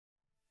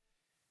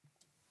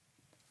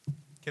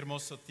Qué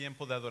hermoso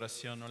tiempo de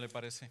adoración, ¿no le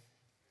parece?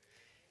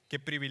 Qué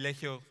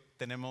privilegio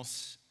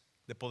tenemos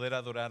de poder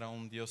adorar a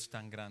un Dios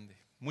tan grande.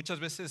 Muchas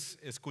veces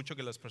escucho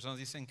que las personas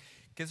dicen,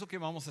 ¿qué es lo que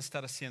vamos a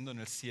estar haciendo en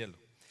el cielo?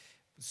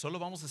 Solo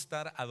vamos a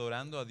estar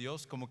adorando a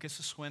Dios, como que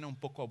eso suena un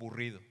poco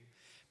aburrido.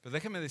 Pero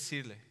déjeme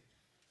decirle,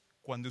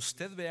 cuando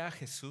usted vea a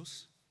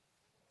Jesús,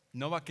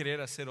 no va a querer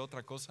hacer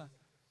otra cosa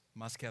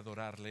más que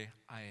adorarle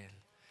a Él.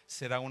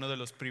 Será uno de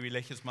los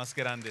privilegios más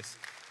grandes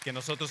que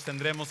nosotros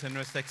tendremos en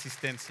nuestra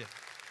existencia.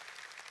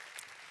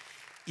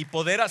 Y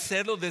poder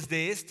hacerlo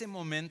desde este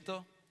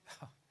momento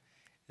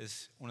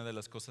es una de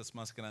las cosas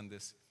más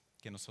grandes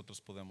que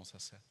nosotros podemos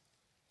hacer.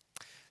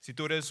 Si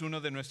tú eres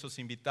uno de nuestros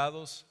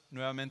invitados,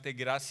 nuevamente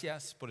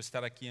gracias por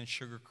estar aquí en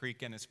Sugar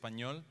Creek en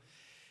español.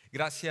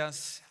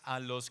 Gracias a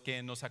los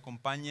que nos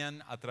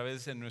acompañan a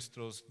través de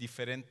nuestras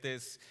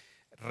diferentes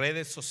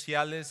redes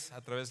sociales,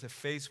 a través de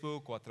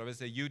Facebook o a través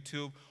de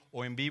YouTube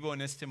o en vivo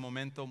en este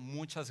momento.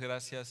 Muchas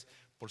gracias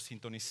por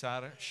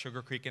sintonizar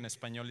Sugar Creek en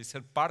español y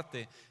ser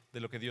parte de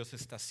lo que Dios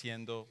está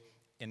haciendo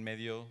en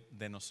medio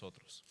de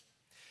nosotros.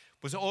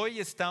 Pues hoy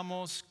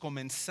estamos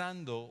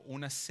comenzando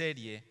una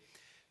serie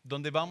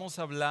donde vamos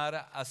a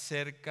hablar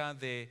acerca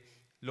de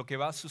lo que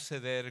va a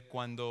suceder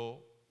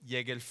cuando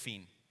llegue el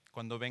fin,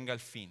 cuando venga el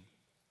fin.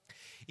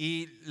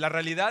 Y la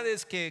realidad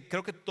es que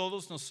creo que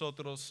todos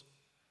nosotros,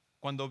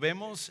 cuando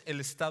vemos el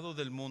estado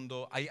del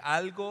mundo, hay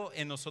algo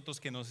en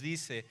nosotros que nos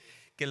dice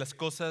que las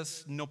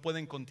cosas no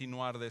pueden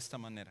continuar de esta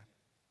manera,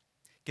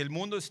 que el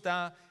mundo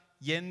está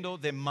yendo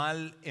de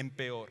mal en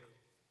peor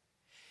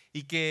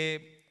y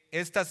que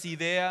estas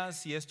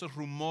ideas y estos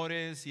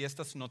rumores y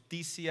estas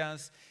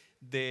noticias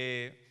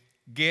de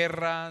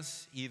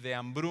guerras y de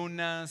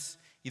hambrunas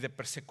y de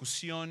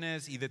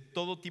persecuciones y de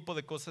todo tipo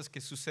de cosas que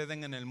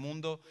suceden en el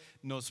mundo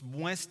nos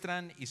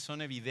muestran y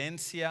son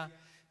evidencia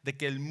de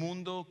que el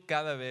mundo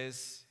cada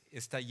vez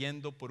está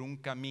yendo por un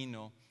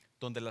camino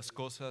donde las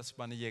cosas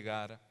van a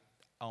llegar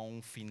a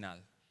un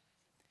final.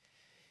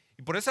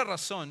 Y por esa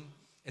razón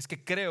es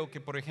que creo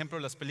que, por ejemplo,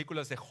 las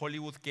películas de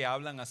Hollywood que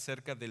hablan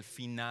acerca del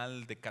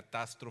final, de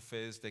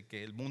catástrofes, de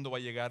que el mundo va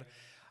a llegar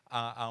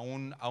a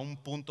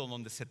un punto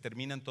donde se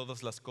terminan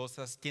todas las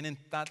cosas, tienen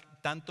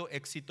tanto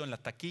éxito en la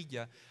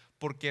taquilla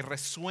porque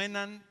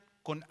resuenan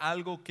con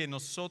algo que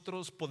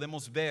nosotros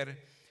podemos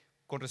ver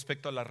con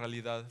respecto a la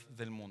realidad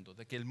del mundo,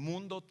 de que el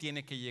mundo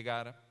tiene que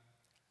llegar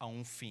a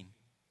un fin.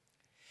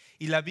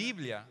 Y la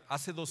Biblia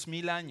hace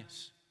 2000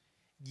 años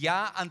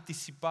ya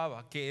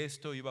anticipaba que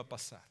esto iba a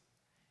pasar.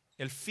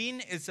 El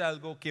fin es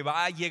algo que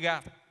va a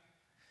llegar.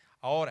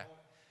 Ahora,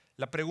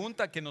 la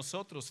pregunta que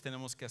nosotros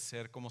tenemos que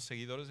hacer como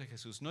seguidores de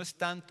Jesús no es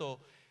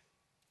tanto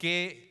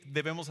qué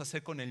debemos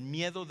hacer con el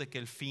miedo de que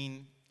el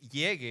fin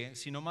llegue,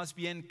 sino más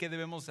bien qué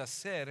debemos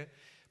hacer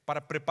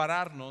para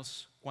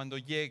prepararnos cuando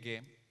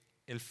llegue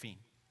el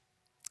fin.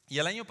 Y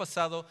el año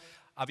pasado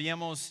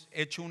habíamos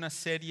hecho una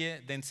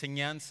serie de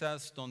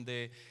enseñanzas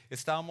donde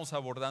estábamos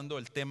abordando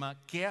el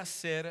tema ¿qué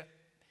hacer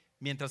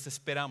mientras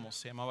esperamos?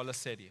 Se llamaba la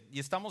serie. Y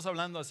estamos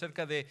hablando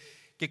acerca de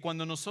que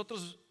cuando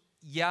nosotros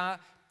ya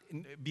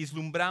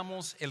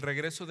vislumbramos el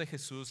regreso de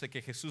Jesús, de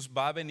que Jesús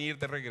va a venir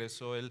de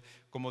regreso, Él,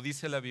 como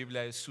dice la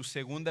Biblia, es su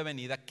segunda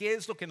venida. ¿Qué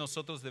es lo que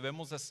nosotros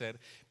debemos hacer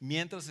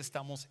mientras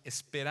estamos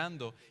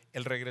esperando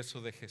el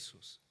regreso de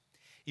Jesús?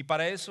 Y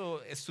para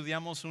eso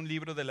estudiamos un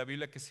libro de la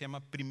Biblia que se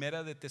llama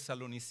Primera de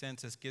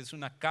Tesalonicenses, que es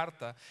una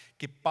carta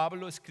que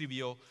Pablo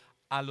escribió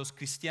a los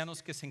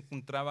cristianos que se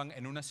encontraban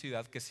en una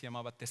ciudad que se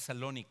llamaba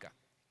Tesalónica.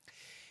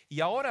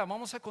 Y ahora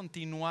vamos a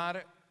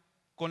continuar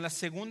con la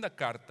segunda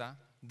carta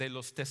de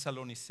los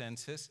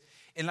tesalonicenses,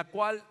 en la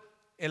cual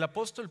el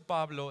apóstol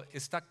Pablo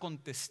está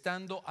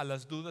contestando a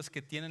las dudas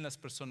que tienen las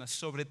personas,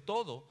 sobre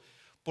todo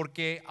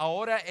porque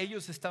ahora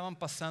ellos estaban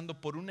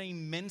pasando por una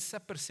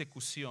inmensa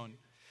persecución,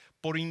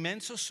 por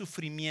inmenso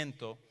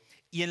sufrimiento,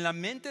 y en la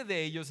mente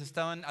de ellos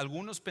estaban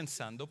algunos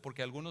pensando,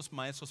 porque algunos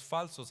maestros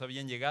falsos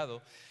habían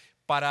llegado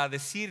para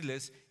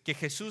decirles que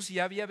Jesús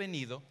ya había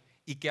venido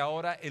y que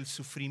ahora el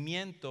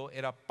sufrimiento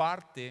era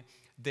parte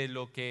de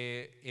lo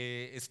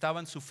que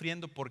estaban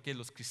sufriendo, porque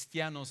los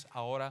cristianos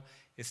ahora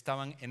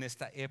estaban en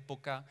esta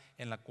época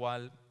en la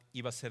cual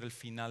iba a ser el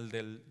final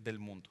del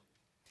mundo.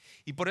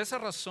 Y por esa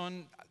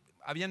razón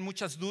habían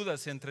muchas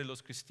dudas entre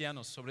los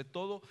cristianos, sobre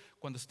todo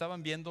cuando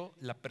estaban viendo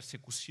la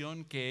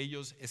persecución que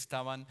ellos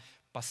estaban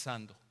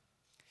pasando.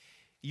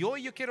 Y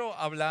hoy yo quiero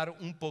hablar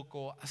un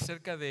poco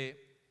acerca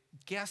de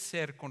qué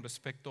hacer con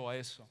respecto a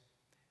eso,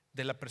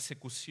 de la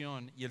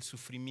persecución y el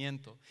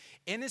sufrimiento.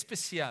 En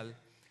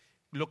especial,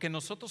 lo que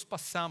nosotros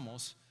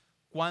pasamos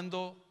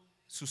cuando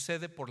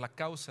sucede por la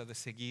causa de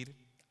seguir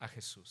a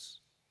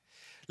Jesús.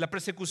 La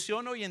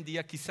persecución hoy en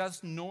día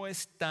quizás no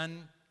es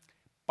tan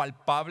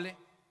palpable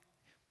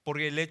por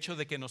el hecho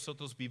de que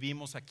nosotros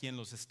vivimos aquí en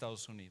los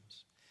Estados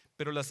Unidos,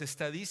 pero las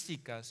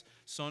estadísticas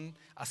son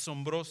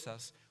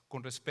asombrosas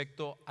con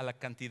respecto a la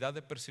cantidad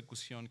de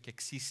persecución que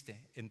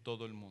existe en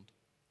todo el mundo.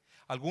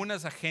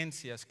 Algunas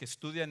agencias que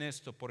estudian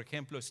esto, por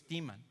ejemplo,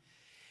 estiman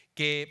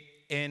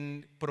que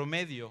en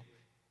promedio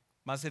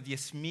más de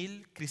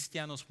 10,000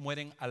 cristianos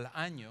mueren al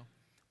año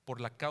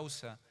por la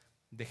causa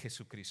de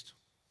Jesucristo.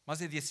 Más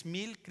de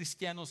 10,000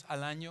 cristianos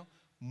al año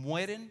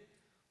mueren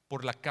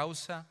por la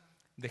causa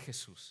de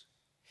Jesús.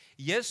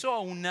 Y eso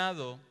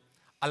aunado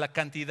a la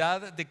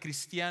cantidad de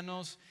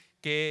cristianos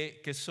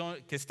que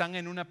están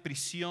en una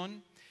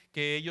prisión,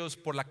 que ellos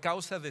por la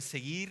causa de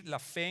seguir la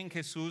fe en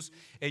Jesús,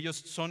 ellos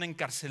son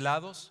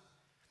encarcelados.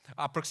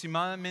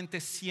 Aproximadamente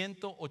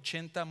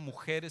 180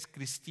 mujeres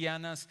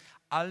cristianas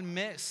al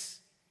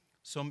mes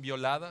son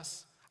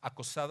violadas,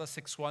 acosadas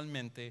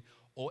sexualmente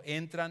o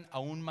entran a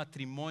un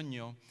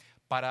matrimonio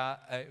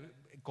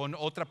con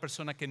otra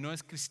persona que no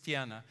es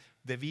cristiana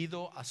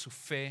debido a su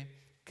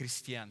fe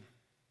cristiana.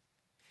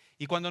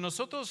 Y cuando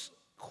nosotros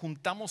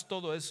juntamos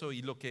todo eso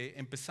y lo que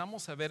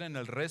empezamos a ver en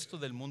el resto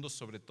del mundo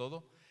sobre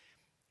todo,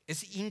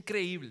 es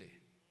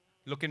increíble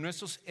lo que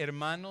nuestros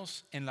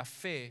hermanos en la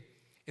fe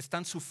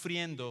están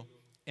sufriendo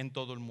en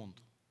todo el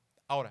mundo.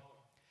 Ahora,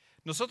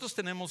 nosotros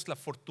tenemos la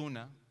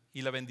fortuna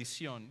y la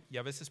bendición, y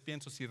a veces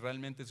pienso si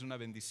realmente es una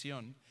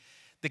bendición,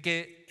 de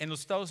que en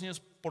los Estados Unidos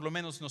por lo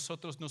menos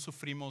nosotros no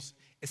sufrimos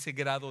ese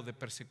grado de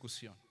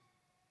persecución.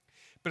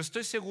 Pero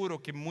estoy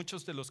seguro que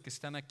muchos de los que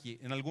están aquí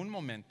en algún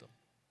momento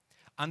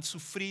han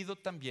sufrido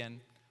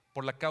también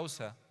por la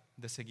causa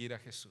de seguir a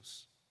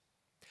Jesús.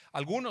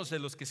 Algunos de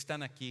los que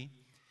están aquí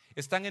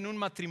están en un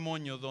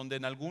matrimonio donde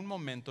en algún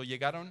momento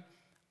llegaron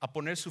a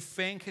poner su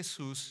fe en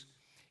Jesús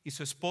y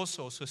su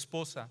esposo o su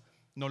esposa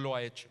no lo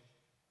ha hecho.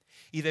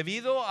 Y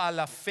debido a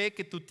la fe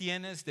que tú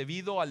tienes,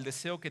 debido al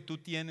deseo que tú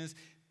tienes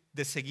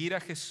de seguir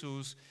a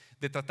Jesús,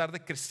 de tratar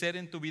de crecer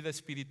en tu vida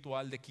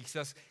espiritual, de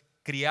quizás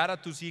criar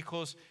a tus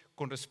hijos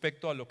con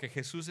respecto a lo que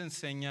Jesús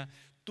enseña,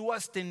 tú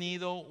has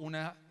tenido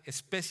una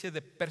especie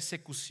de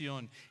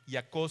persecución y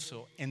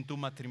acoso en tu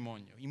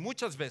matrimonio. Y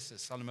muchas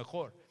veces, a lo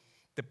mejor,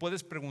 te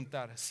puedes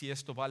preguntar si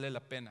esto vale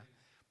la pena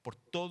por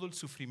todo el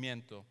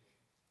sufrimiento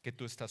que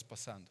tú estás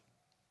pasando.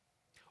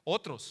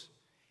 Otros,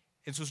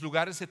 en sus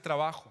lugares de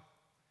trabajo,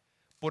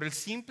 por el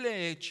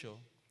simple hecho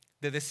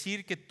de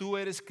decir que tú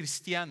eres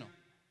cristiano,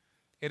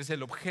 eres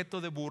el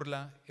objeto de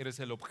burla, eres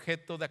el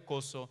objeto de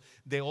acoso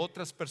de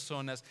otras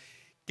personas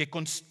que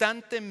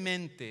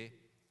constantemente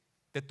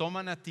te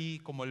toman a ti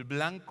como el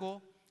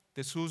blanco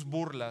de sus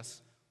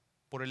burlas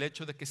por el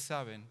hecho de que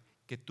saben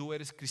que tú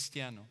eres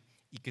cristiano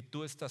y que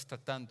tú estás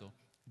tratando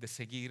de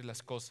seguir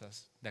las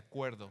cosas de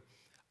acuerdo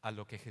a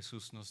lo que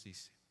Jesús nos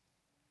dice.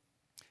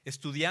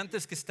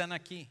 Estudiantes que están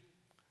aquí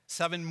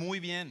saben muy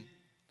bien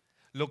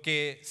lo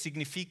que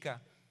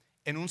significa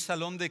en un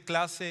salón de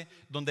clase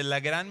donde la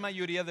gran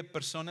mayoría de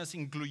personas,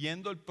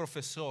 incluyendo el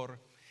profesor,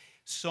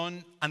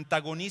 son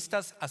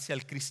antagonistas hacia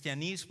el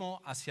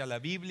cristianismo, hacia la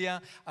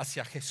Biblia,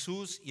 hacia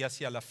Jesús y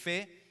hacia la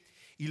fe,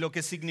 y lo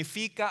que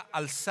significa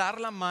alzar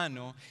la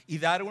mano y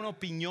dar una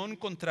opinión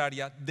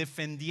contraria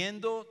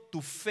defendiendo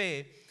tu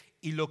fe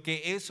y lo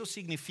que eso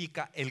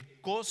significa,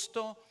 el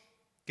costo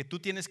que tú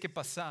tienes que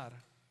pasar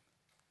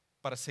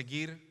para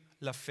seguir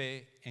la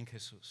fe en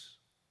Jesús.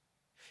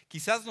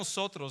 Quizás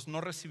nosotros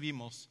no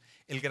recibimos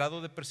el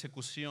grado de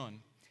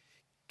persecución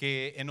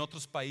que en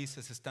otros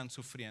países están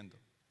sufriendo.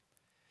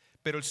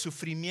 Pero el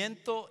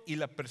sufrimiento y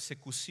la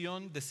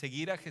persecución de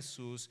seguir a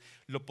Jesús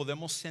lo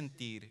podemos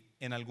sentir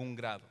en algún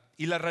grado.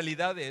 Y la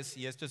realidad es,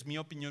 y esto es mi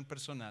opinión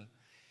personal,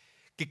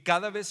 que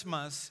cada vez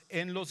más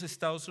en los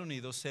Estados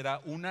Unidos será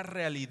una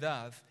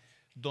realidad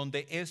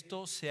donde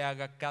esto se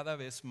haga cada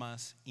vez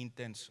más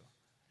intenso.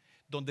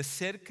 Donde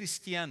ser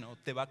cristiano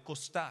te va a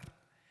costar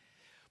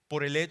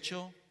por el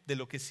hecho de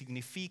lo que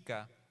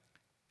significa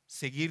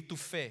seguir tu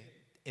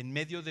fe en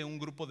medio de un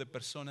grupo de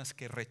personas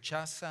que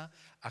rechaza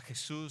a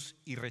Jesús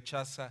y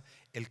rechaza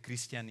el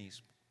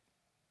cristianismo.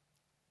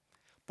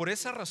 Por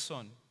esa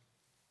razón,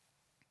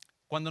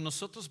 cuando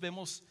nosotros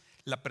vemos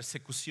la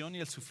persecución y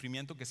el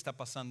sufrimiento que está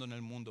pasando en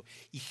el mundo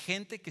y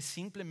gente que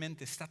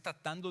simplemente está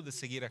tratando de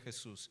seguir a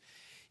Jesús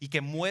y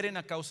que mueren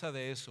a causa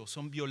de eso,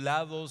 son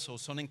violados o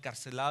son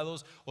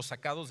encarcelados o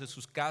sacados de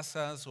sus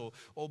casas o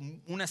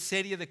una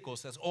serie de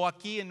cosas, o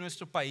aquí en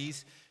nuestro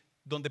país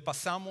donde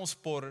pasamos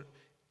por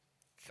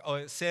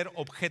ser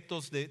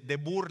objetos de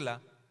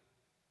burla,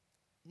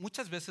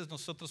 muchas veces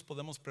nosotros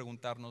podemos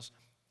preguntarnos,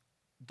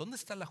 ¿dónde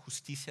está la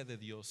justicia de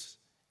Dios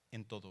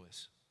en todo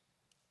eso?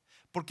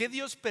 ¿Por qué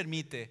Dios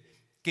permite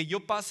que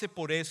yo pase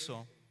por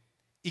eso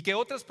y que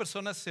otras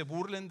personas se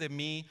burlen de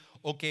mí,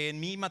 o que en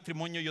mi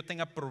matrimonio yo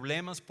tenga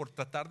problemas por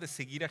tratar de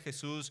seguir a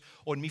Jesús,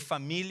 o en mi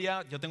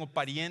familia yo tengo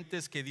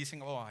parientes que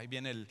dicen, oh, ahí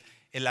viene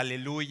el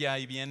aleluya,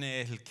 ahí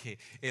viene el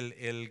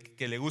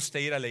que le gusta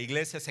ir a la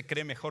iglesia, se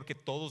cree mejor que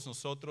todos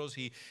nosotros,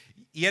 y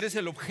eres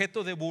el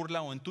objeto de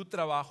burla o en tu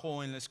trabajo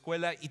o en la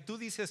escuela, y tú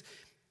dices,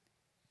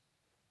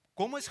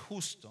 ¿cómo es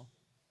justo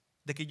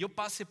de que yo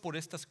pase por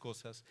estas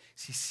cosas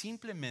si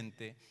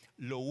simplemente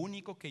lo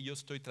único que yo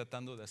estoy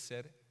tratando de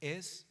hacer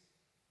es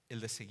el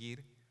de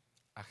seguir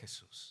a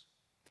Jesús?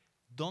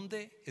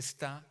 ¿Dónde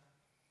está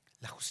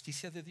la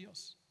justicia de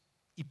Dios?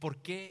 ¿Y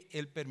por qué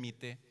Él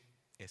permite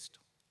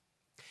esto?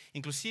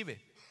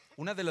 Inclusive,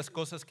 una de las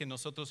cosas que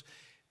nosotros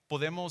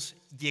podemos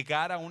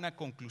llegar a una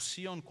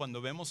conclusión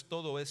cuando vemos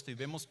todo esto y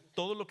vemos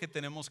todo lo que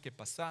tenemos que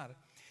pasar,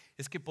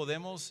 es que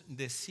podemos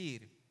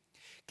decir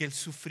que el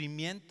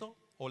sufrimiento,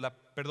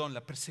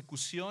 la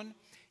persecución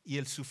y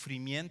el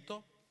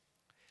sufrimiento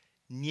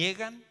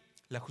niegan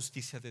la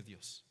justicia de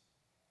Dios.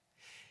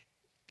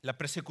 La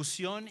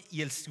persecución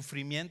y el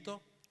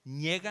sufrimiento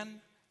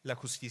niegan la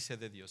justicia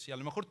de Dios. Y a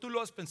lo mejor tú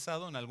lo has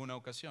pensado en alguna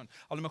ocasión.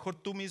 A lo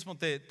mejor tú mismo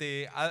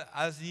te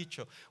has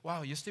dicho,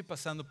 wow, yo estoy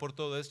pasando por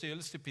todo esto. Yo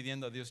le estoy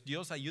pidiendo a Dios,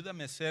 Dios,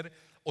 ayúdame a ser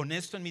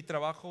honesto en mi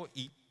trabajo,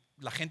 y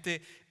la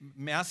gente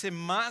me hace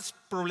más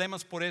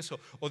problemas por eso.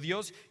 O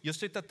Dios, yo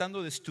estoy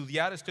tratando de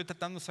estudiar, estoy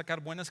tratando de sacar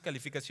buenas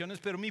calificaciones,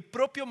 pero mi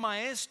propio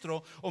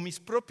maestro o mis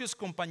propios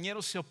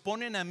compañeros se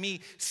oponen a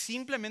mí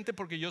simplemente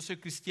porque yo soy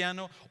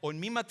cristiano, o en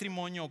mi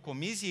matrimonio, o con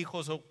mis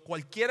hijos, o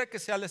cualquiera que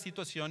sea la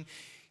situación.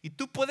 Y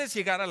tú puedes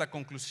llegar a la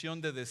conclusión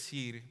de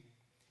decir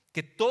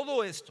que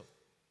todo esto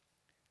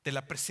de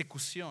la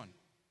persecución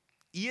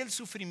y el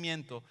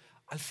sufrimiento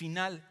al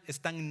final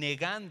están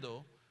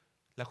negando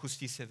la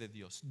justicia de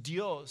Dios.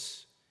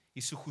 Dios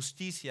y su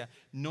justicia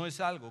no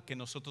es algo que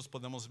nosotros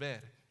podemos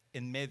ver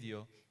en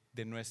medio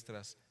de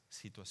nuestras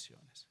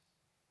situaciones.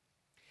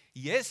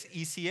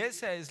 Y si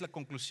esa es la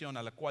conclusión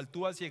a la cual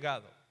tú has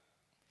llegado,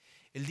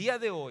 el día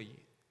de hoy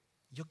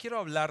yo quiero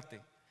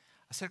hablarte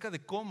acerca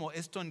de cómo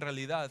esto en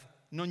realidad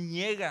no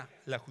niega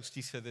la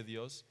justicia de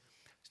Dios,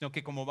 sino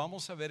que, como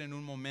vamos a ver en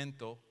un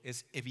momento,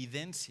 es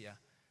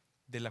evidencia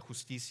de la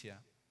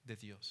justicia de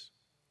Dios.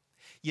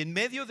 Y en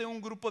medio de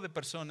un grupo de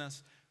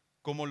personas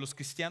como los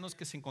cristianos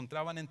que se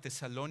encontraban en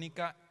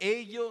Tesalónica,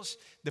 ellos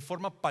de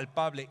forma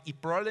palpable y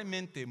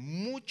probablemente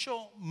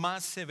mucho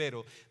más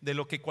severo de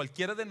lo que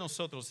cualquiera de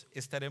nosotros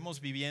estaremos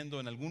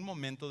viviendo en algún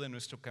momento de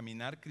nuestro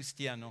caminar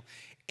cristiano,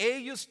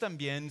 ellos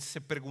también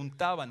se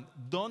preguntaban,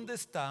 ¿dónde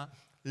está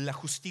la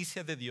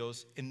justicia de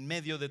Dios en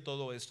medio de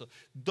todo esto?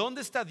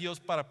 ¿Dónde está Dios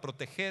para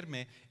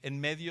protegerme en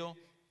medio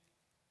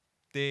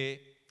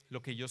de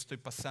lo que yo estoy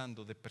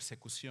pasando, de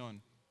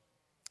persecución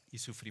y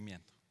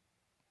sufrimiento?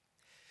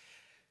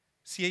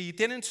 Si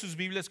tienen sus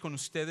Biblias con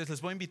ustedes, les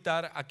voy a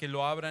invitar a que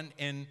lo abran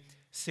en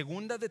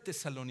Segunda de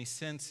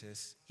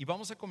Tesalonicenses, y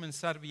vamos a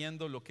comenzar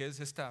viendo lo que es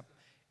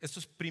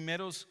estos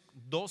primeros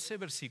 12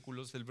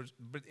 versículos,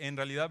 en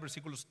realidad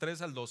versículos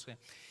 3 al 12,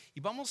 y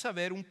vamos a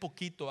ver un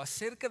poquito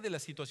acerca de la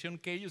situación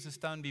que ellos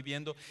estaban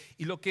viviendo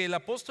y lo que el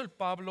apóstol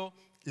Pablo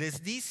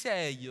les dice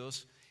a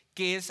ellos,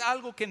 que es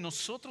algo que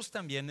nosotros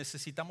también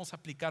necesitamos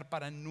aplicar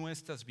para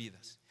nuestras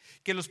vidas.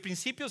 Que los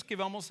principios que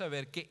vamos a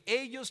ver que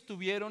ellos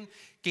tuvieron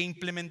que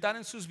implementar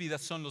en sus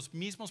vidas son los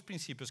mismos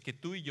principios que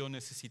tú y yo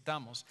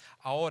necesitamos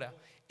ahora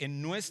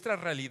en nuestra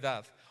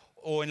realidad,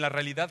 o en la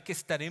realidad que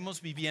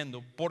estaremos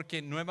viviendo,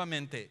 porque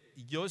nuevamente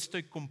yo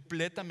estoy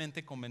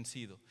completamente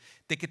convencido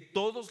de que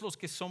todos los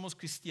que somos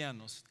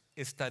cristianos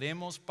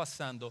estaremos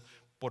pasando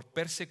por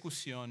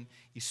persecución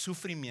y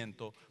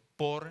sufrimiento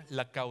por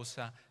la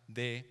causa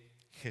de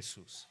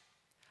Jesús.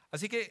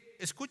 Así que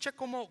escucha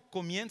cómo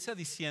comienza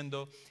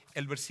diciendo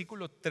el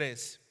versículo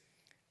 3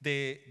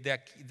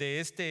 de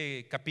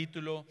este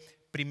capítulo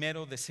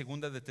primero de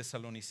Segunda de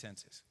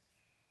Tesalonicenses.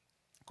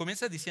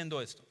 Comienza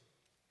diciendo esto: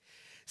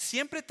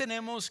 siempre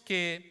tenemos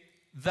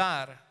que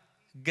dar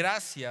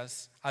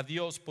gracias a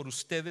Dios por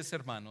ustedes,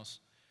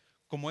 hermanos,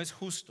 como es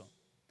justo,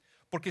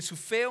 porque su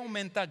fe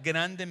aumenta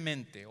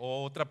grandemente,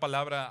 o otra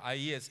palabra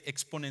ahí es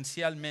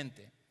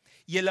exponencialmente.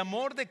 Y el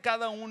amor de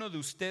cada uno de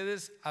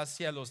ustedes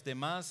hacia los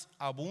demás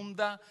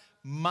abunda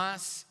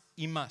más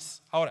y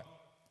más. Ahora,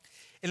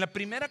 en la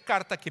primera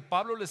carta que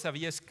Pablo les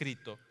había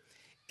escrito,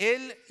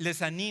 él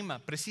les anima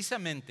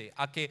precisamente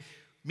a que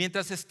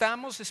mientras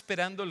estamos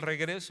esperando el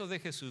regreso de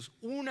Jesús,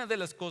 una de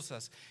las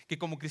cosas que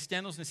como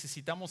cristianos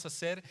necesitamos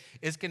hacer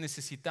es que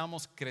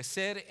necesitamos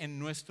crecer en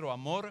nuestro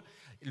amor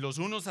los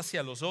unos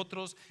hacia los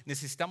otros,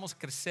 necesitamos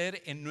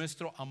crecer en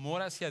nuestro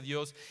amor hacia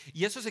Dios,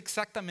 y eso es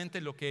exactamente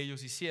lo que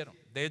ellos hicieron.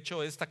 De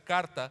hecho, esta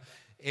carta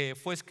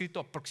fue escrito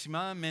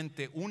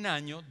aproximadamente un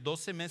año,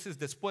 12 meses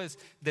después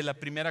de la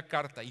primera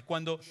carta, y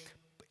cuando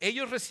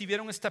ellos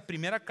recibieron esta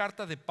primera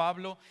carta de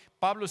Pablo,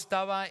 Pablo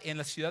estaba en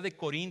la ciudad de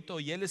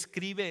Corinto y él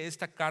escribe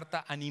esta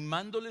carta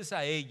animándoles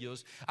a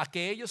ellos a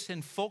que ellos se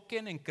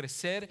enfoquen en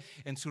crecer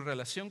en su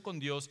relación con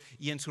Dios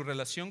y en su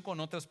relación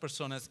con otras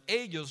personas.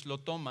 Ellos lo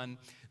toman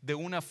de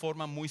una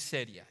forma muy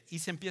seria y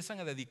se empiezan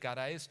a dedicar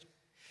a esto.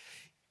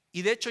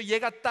 Y de hecho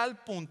llega a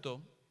tal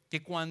punto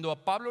que cuando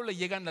a Pablo le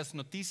llegan las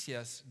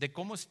noticias de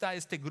cómo está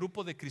este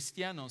grupo de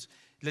cristianos,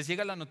 les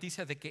llega la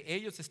noticia de que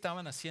ellos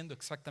estaban haciendo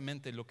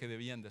exactamente lo que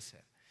debían de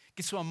hacer.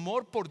 Que su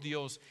amor por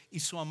Dios y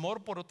su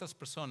amor por otras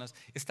personas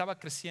estaba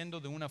creciendo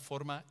de una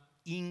forma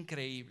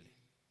increíble.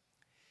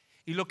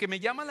 Y lo que me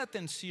llama la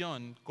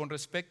atención con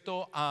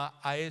respecto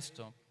a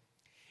esto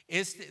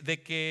es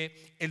de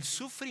que el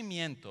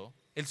sufrimiento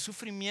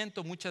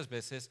muchas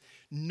veces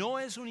no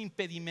es un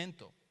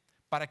impedimento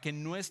para que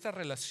nuestra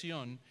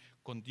relación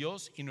con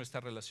Dios y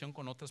nuestra relación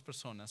con otras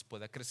personas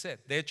pueda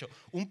crecer. De hecho,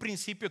 un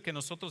principio que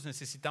nosotros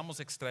necesitamos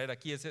extraer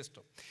aquí es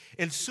esto: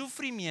 el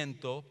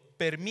sufrimiento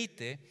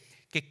permite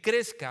que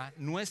crezca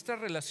nuestra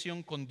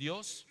relación con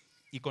Dios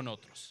y con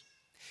otros.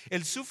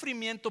 El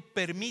sufrimiento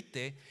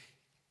permite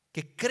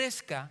que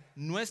crezca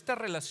nuestra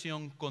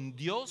relación con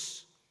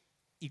Dios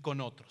y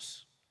con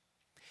otros.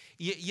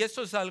 Y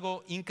esto es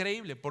algo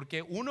increíble,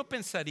 porque uno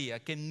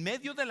pensaría que en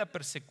medio de la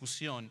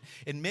persecución,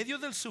 en medio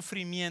del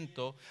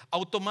sufrimiento,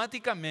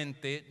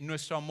 automáticamente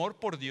nuestro amor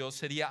por Dios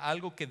sería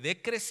algo que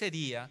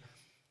decrecería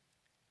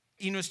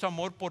y nuestro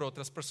amor por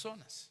otras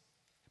personas.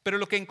 Pero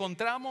lo que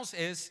encontramos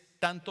es,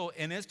 tanto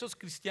en estos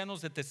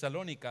cristianos de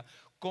Tesalónica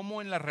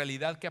como en la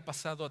realidad que ha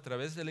pasado a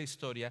través de la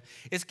historia,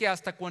 es que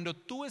hasta cuando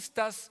tú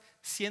estás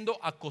siendo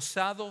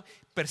acosado,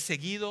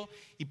 perseguido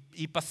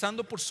y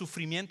pasando por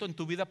sufrimiento en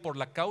tu vida por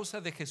la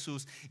causa de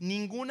Jesús,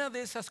 ninguna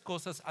de esas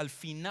cosas al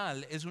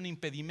final es un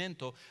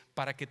impedimento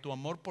para que tu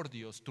amor por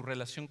Dios, tu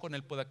relación con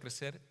Él pueda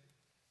crecer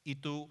y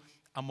tu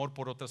amor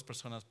por otras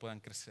personas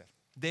puedan crecer.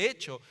 De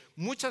hecho,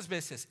 muchas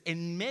veces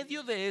en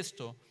medio de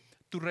esto,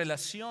 tu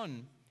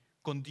relación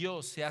con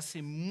Dios se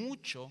hace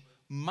mucho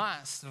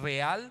más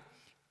real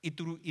y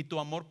tu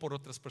amor por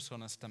otras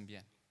personas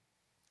también.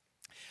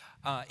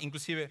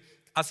 Inclusive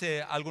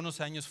hace algunos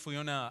años fui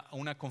a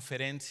una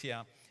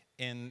conferencia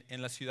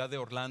en la ciudad de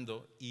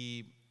Orlando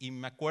y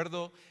me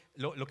acuerdo,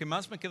 lo que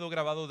más me quedó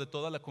grabado de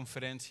toda la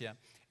conferencia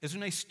es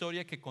una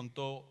historia que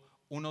contó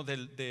uno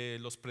de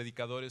los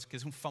predicadores, que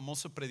es un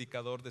famoso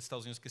predicador de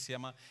Estados Unidos que se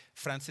llama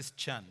Francis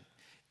Chan.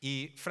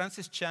 Y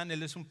Francis Chan,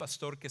 él es un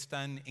pastor que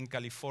está en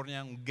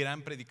California, un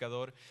gran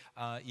predicador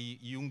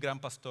y un gran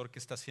pastor que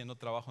está haciendo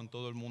trabajo en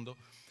todo el mundo.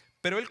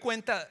 Pero él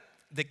cuenta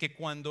de que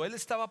cuando él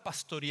estaba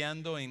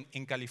pastoreando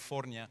en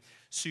California,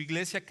 su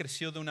iglesia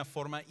creció de una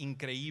forma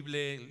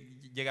increíble.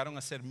 Llegaron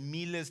a ser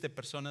miles de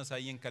personas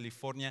ahí en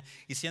California.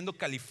 Y siendo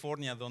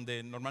California,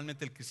 donde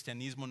normalmente el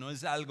cristianismo no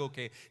es algo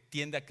que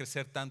tiende a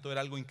crecer tanto, era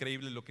algo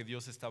increíble lo que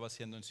Dios estaba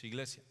haciendo en su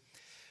iglesia.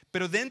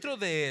 Pero dentro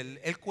de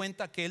él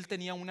cuenta que él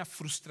tenía una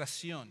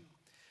frustración,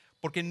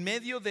 porque en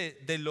medio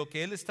de lo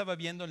que él estaba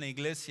viendo en la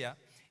iglesia,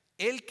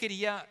 él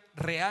quería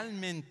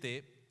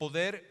realmente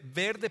poder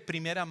ver de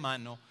primera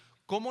mano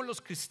cómo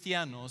los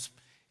cristianos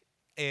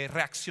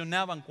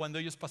reaccionaban cuando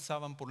ellos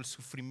pasaban por el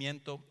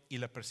sufrimiento y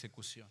la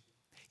persecución.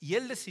 Y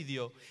él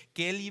decidió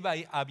que él iba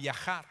a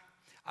viajar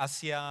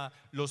hacia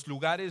los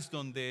lugares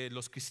donde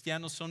los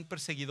cristianos son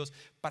perseguidos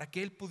para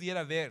que él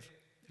pudiera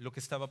ver lo que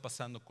estaba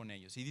pasando con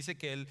ellos. Y dice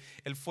que él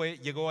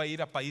llegó a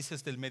ir a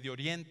países del Medio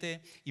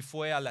Oriente y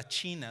fue a la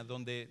China,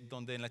 donde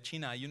en la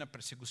China hay una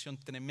persecución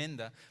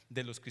tremenda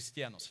de los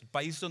cristianos. El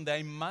país donde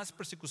hay más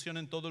persecución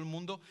en todo el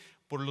mundo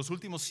por los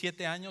últimos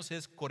 7 años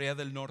es Corea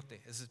del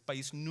Norte. Es el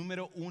país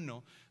número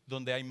 1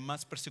 donde hay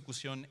más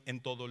persecución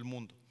en todo el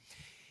mundo.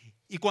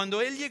 Y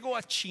cuando él llegó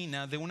a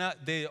China,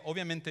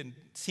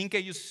 obviamente sin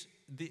que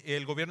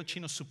el gobierno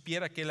chino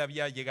supiera que él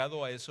había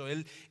llegado a eso,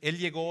 él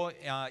llegó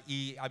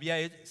y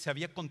se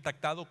había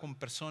contactado con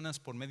personas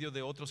por medio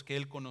de otros que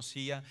él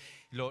conocía,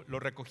 lo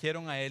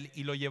recogieron a él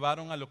y lo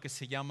llevaron a lo que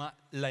se llama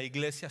la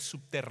iglesia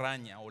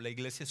subterránea o la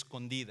iglesia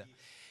escondida.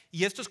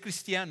 Y estos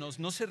cristianos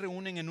no se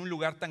reúnen en un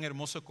lugar tan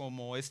hermoso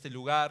como este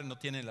lugar, no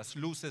tienen las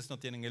luces, no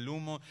tienen el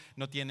humo,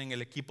 no tienen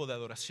el equipo de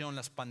adoración,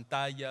 las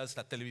pantallas,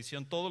 la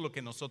televisión, todo lo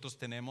que nosotros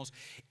tenemos.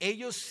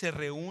 Ellos se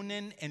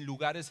reúnen en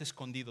lugares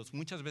escondidos,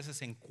 muchas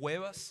veces en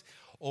cuevas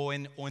o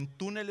en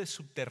túneles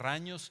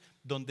subterráneos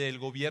donde el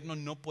gobierno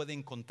no puede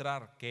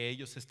encontrar que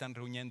ellos se están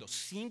reuniendo,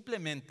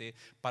 simplemente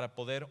para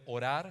poder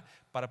orar,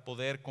 para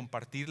poder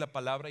compartir la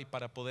palabra y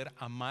para poder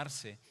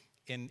amarse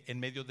en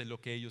medio de lo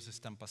que ellos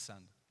están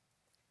pasando.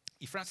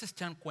 Y Francis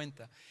Chan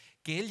cuenta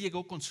que él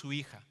llegó con su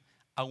hija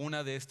a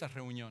una de estas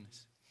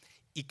reuniones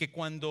y que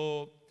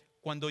cuando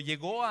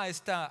llegó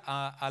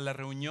a la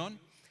reunión,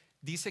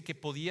 dice que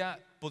podía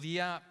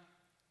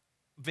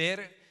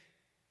ver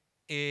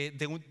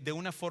de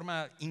una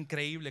forma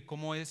increíble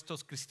cómo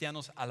estos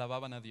cristianos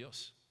alababan a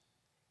Dios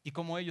y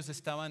cómo ellos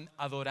estaban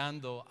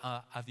adorando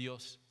a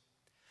Dios.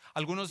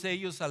 Algunos de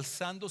ellos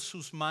alzando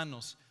sus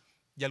manos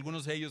y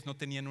algunos de ellos no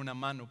tenían una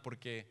mano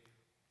porque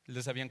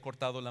les habían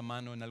cortado la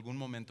mano en algún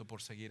momento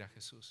por seguir a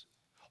Jesús.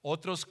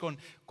 Otros con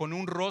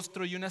un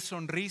rostro y una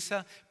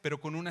sonrisa, pero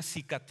con una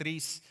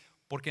cicatriz,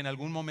 porque en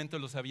algún momento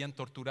los habían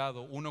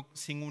torturado. Uno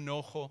sin un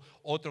ojo,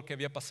 otro que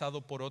había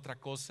pasado por otra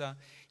cosa.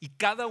 Y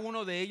cada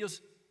uno de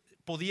ellos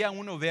podía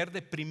uno ver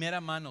de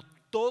primera mano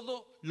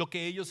todo lo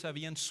que ellos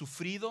habían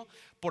sufrido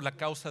por la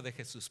causa de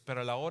Jesús.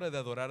 Pero a la hora de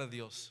adorar a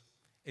Dios,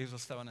 ellos lo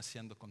estaban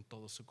haciendo con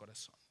todo su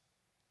corazón.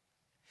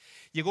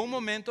 Llegó un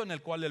momento en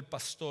el cual el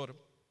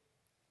pastor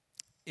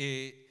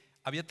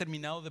había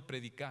terminado de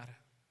predicar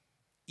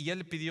y él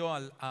le pidió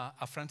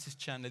a Francis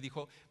Chan, le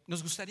dijo: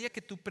 nos gustaría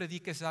que tú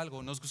prediques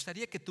algo, nos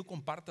gustaría que tú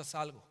compartas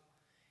algo.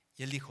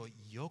 Y él dijo: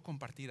 ¿yo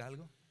compartir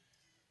algo?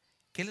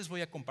 ¿Qué les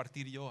voy a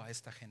compartir yo a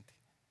esta gente?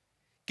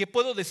 ¿Qué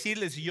puedo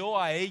decirles yo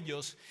a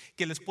ellos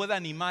que les pueda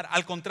animar?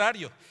 Al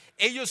contrario,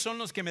 ellos son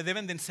los que me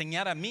deben de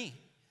enseñar a mí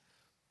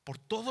por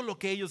todo lo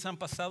que ellos han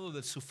pasado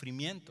del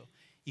sufrimiento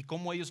y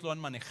cómo ellos lo han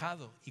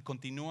manejado y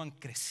continúan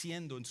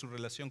creciendo en su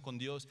relación con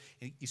Dios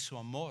y su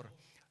amor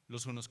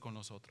los unos con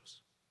los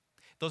otros.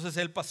 Entonces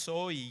él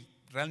pasó y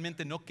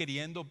realmente no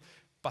queriendo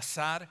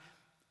pasar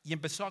y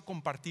empezó a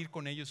compartir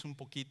con ellos un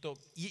poquito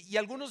y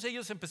algunos de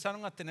ellos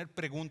empezaron a tener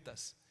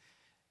preguntas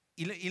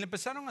Y le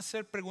empezaron a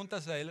hacer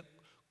preguntas a él.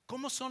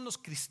 ¿Cómo son los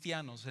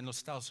cristianos en los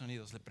Estados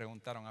Unidos? Le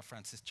preguntaron a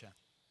Francis Chan.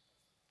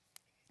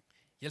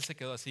 Y él se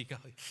quedó así,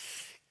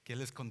 ¿qué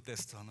les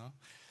contesto, no?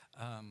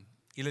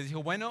 Y les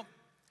dijo, bueno,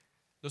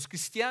 los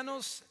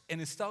cristianos en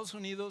Estados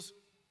Unidos,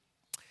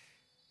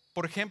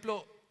 por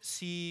ejemplo,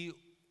 si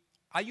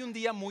hay un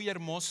día muy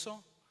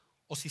hermoso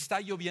o si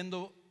está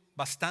lloviendo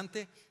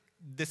bastante,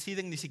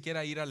 deciden ni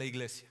siquiera ir a la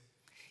iglesia.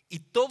 Y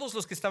todos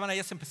los que estaban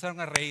allá se empezaron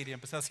a reír y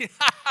empezaron a decir,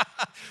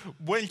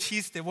 buen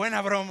chiste,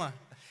 buena broma.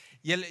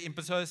 Y él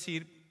empezó a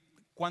decir,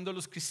 cuando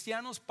los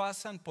cristianos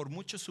pasan por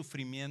mucho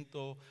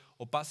sufrimiento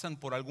o pasan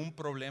por algún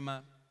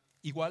problema,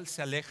 igual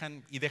se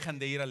alejan y dejan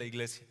de ir a la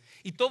iglesia.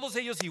 Y todos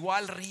ellos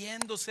igual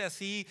riéndose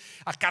así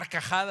a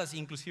carcajadas.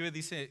 Inclusive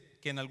dice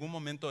que en algún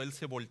momento él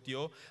se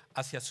volteó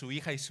hacia su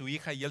hija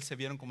y él se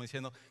vieron como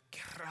diciendo,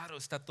 qué raro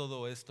está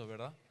todo esto,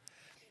 ¿verdad?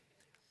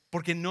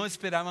 Porque no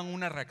esperaban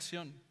una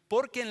reacción.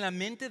 Porque en la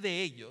mente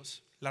de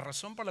ellos, la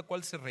razón por la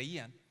cual se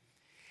reían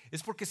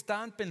es porque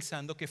estaban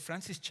pensando que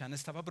Francis Chan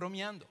estaba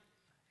bromeando,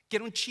 que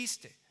era un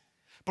chiste.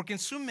 Porque en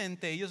su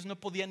mente ellos no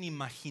podían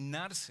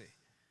imaginarse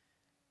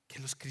que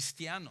los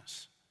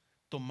cristianos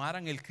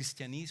tomaran el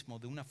cristianismo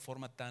de una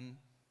forma tan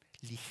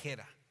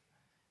ligera,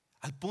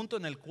 al punto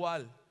en el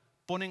cual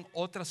ponen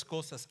otras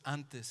cosas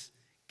antes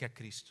que a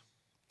Cristo.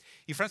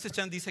 Y Francis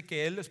Chan dice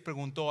que él les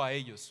preguntó a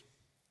ellos,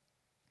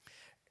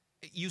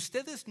 ¿y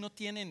ustedes no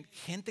tienen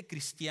gente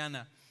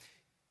cristiana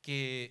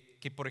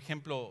que por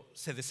ejemplo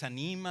se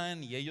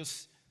desaniman y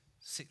ellos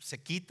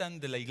se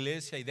quitan de la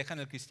iglesia y dejan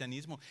el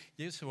cristianismo?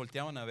 Y ellos se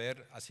volteaban a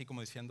ver así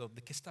como diciendo,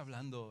 ¿de qué está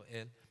hablando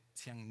él?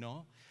 Decían,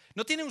 no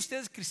tienen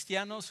ustedes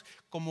cristianos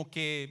como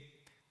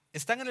que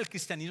están en el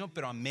cristianismo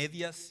pero a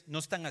medias, no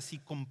están así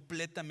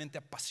completamente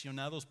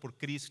apasionados por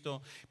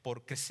Cristo,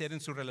 por crecer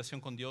en su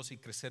relación con Dios y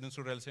crecer en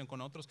su relación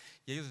con otros.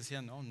 Y ellos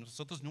decían, no,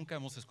 nosotros nunca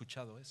hemos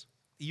escuchado eso.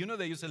 Y uno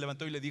de ellos se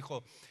levantó y le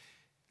dijo,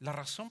 la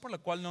razón por la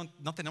cual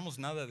no tenemos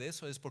nada de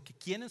eso es porque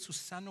 ¿quién en su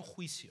sano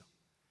juicio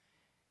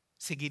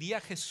seguiría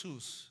a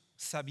Jesús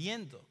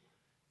sabiendo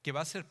que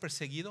va a ser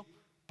perseguido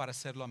para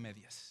hacerlo a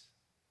medias?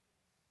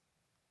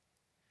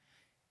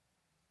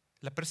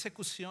 La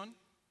persecución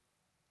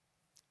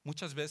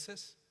muchas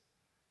veces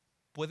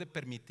puede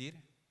permitir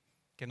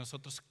que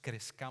nosotros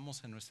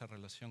crezcamos en nuestra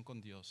relación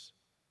con Dios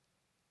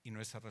y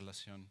nuestra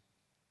relación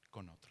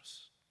con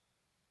otros.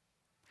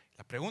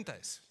 La pregunta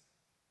es,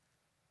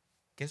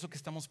 ¿qué es lo que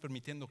estamos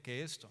permitiendo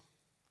que esto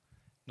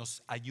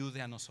nos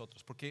ayude a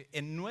nosotros? Porque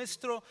en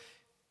nuestro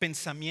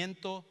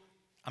pensamiento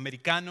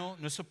americano,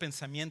 nuestro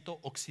pensamiento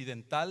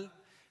occidental,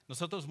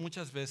 nosotros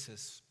muchas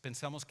veces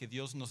pensamos que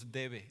Dios nos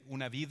debe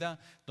una vida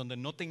donde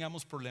no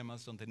tengamos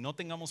problemas, donde no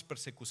tengamos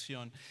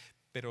persecución,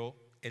 pero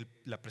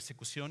la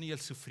persecución y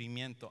el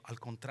sufrimiento, al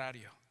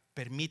contrario,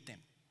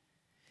 permiten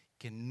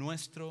que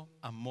nuestro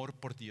amor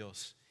por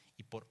Dios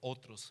y por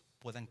otros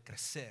puedan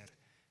crecer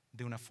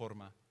de una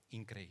forma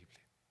increíble.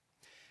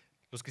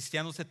 Los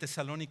cristianos de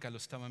Tesalónica lo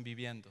estaban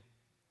viviendo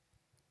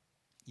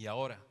y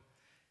ahora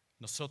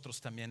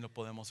nosotros también lo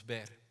podemos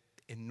ver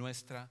en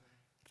nuestra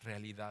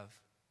realidad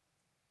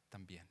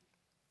también.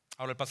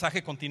 Ahora el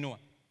pasaje continúa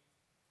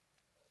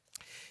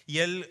y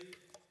él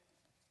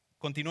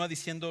continúa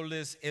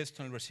diciéndoles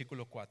esto en el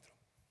versículo 4.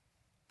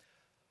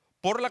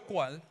 Por lo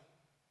cual,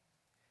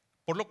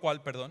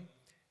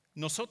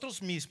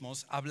 nosotros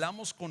mismos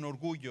hablamos con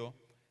orgullo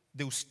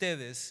de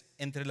ustedes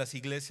entre las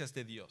iglesias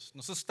de Dios.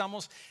 Nosotros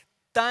estamos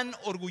tan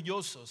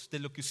orgullosos de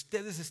lo que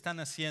ustedes están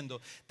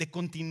haciendo, de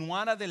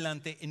continuar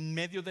adelante en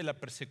medio de la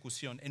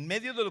persecución, en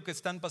medio de lo que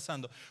están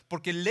pasando,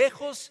 porque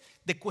lejos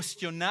de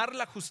cuestionar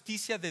la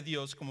justicia de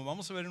Dios, como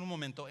vamos a ver en un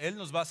momento, Él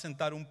nos va a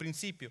sentar un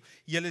principio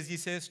y Él les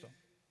dice esto: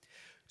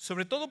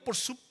 sobre todo por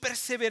su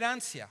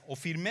perseverancia o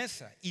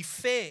firmeza y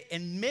fe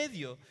en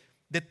medio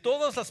de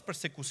todas las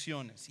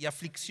persecuciones y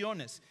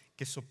aflicciones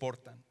que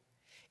soportan.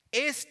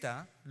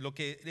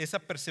 Esa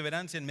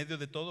perseverancia en medio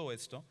de todo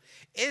esto,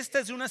 esta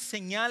es una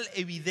señal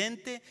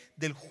evidente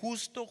del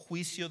justo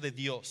juicio de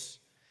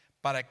Dios,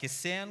 para que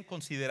sean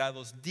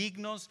considerados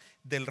dignos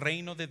del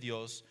reino de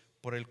Dios,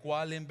 por el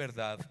cual en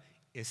verdad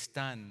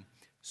están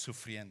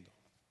sufriendo.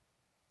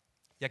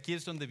 Y aquí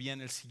es donde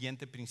viene el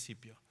siguiente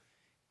principio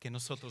que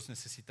nosotros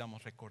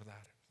necesitamos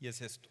recordar, y es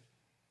esto: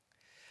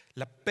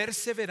 la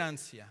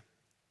perseverancia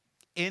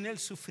en el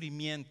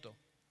sufrimiento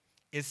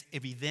es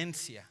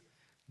evidencia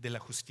de la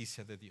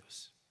justicia de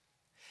Dios.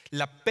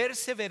 La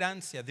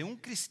perseverancia de un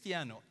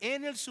cristiano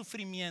en el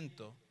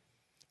sufrimiento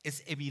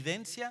es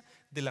evidencia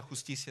de la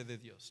justicia de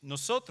Dios.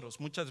 Nosotros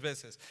muchas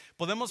veces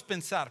podemos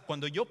pensar,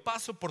 cuando yo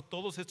paso por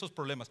todos estos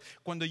problemas,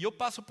 cuando yo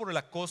paso por el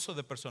acoso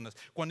de personas,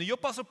 cuando yo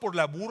paso por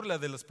la burla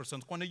de las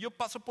personas, cuando yo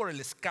paso por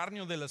el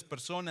escarnio de las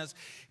personas,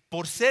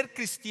 por ser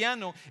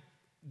cristiano,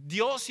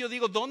 Dios, yo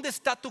digo, ¿dónde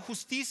está tu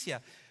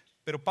justicia?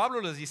 Pero Pablo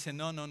les dice,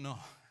 no.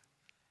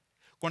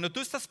 Cuando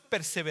tú estás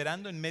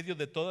perseverando en medio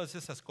de todas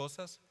esas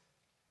cosas,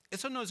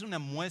 eso no es una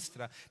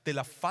muestra de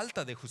la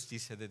falta de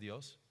justicia de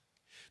Dios.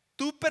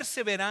 Tu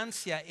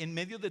perseverancia en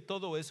medio de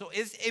todo eso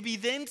es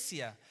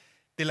evidencia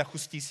de la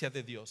justicia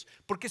de Dios.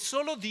 Porque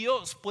solo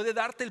Dios puede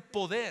darte el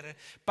poder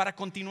para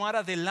continuar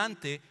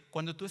adelante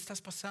cuando tú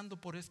estás pasando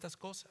por estas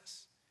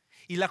cosas.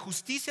 Y la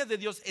justicia de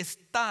Dios es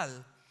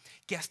tal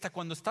que hasta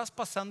cuando estás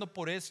pasando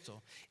por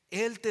esto,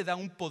 Él te da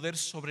un poder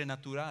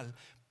sobrenatural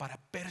para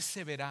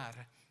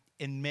perseverar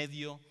en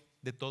medio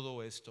de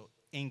todo esto,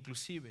 e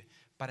inclusive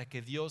para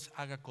que Dios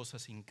haga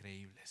cosas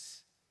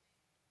increíbles.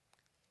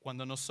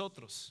 Cuando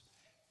nosotros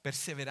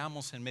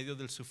perseveramos en medio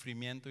del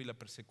sufrimiento y la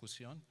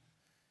persecución,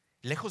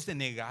 lejos de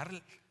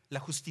negar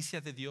la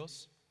justicia de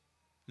Dios,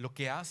 lo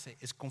que hace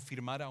es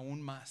confirmar aún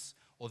más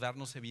o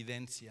darnos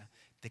evidencia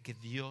de que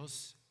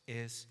Dios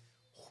es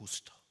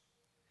justo.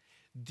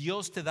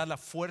 Dios te da la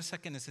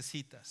fuerza que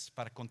necesitas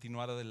para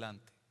continuar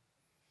adelante.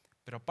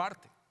 Pero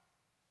aparte,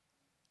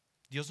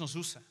 Dios nos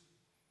usa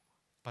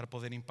para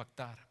poder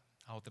impactar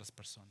a otras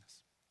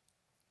personas.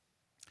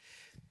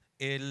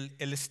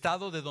 El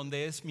estado de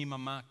donde es mi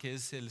mamá, que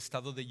es el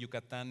estado de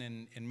Yucatán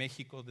en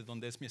México, de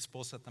donde es mi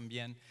esposa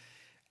también,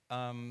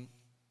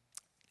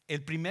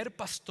 el primer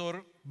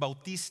pastor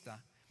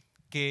bautista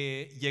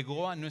que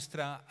llegó a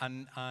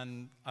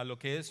lo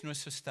que es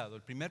nuestro estado,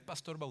 el primer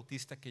pastor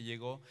bautista que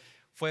llegó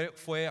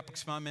fue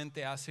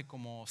aproximadamente hace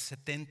como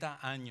 70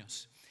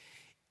 años.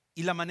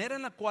 Y la manera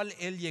en la cual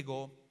él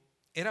llegó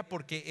era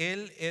porque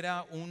él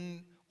era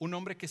un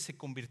hombre que se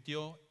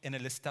convirtió en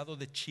el estado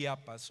de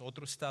Chiapas,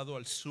 otro estado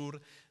al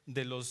sur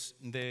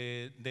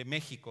de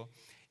México.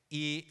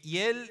 Y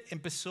él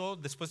empezó,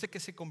 después de que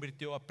se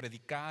convirtió, a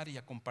predicar y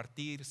a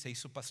compartir, se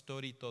hizo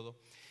pastor y todo.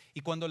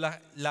 Y cuando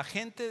la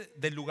gente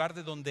del lugar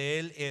de donde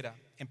él era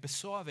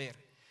empezó a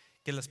ver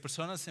que las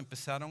personas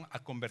empezaron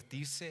a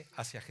convertirse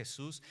hacia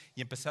Jesús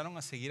y empezaron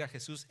a seguir a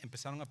Jesús,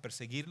 empezaron a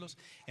perseguirlos,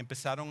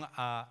 empezaron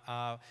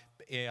a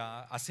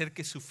hacer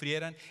que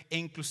sufrieran, e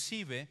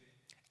inclusive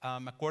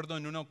me acuerdo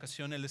en una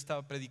ocasión él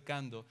estaba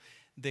predicando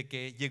de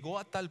que llegó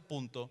a tal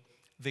punto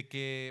de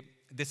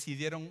que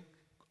decidieron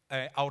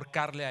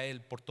ahorcarle a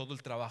él por todo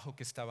el trabajo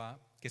que estaba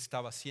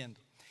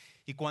haciendo.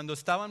 Y cuando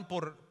estaban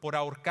por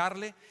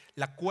ahorcarle,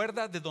 la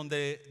cuerda de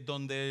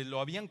donde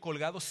lo habían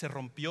colgado se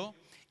rompió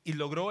y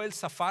logró él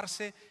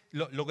zafarse,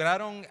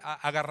 lograron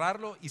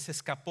agarrarlo y se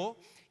escapó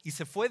y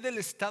se fue del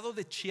estado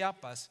de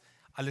Chiapas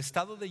al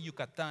estado de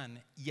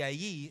Yucatán. Y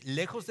ahí,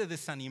 lejos de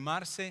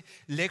desanimarse,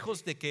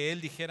 lejos de que él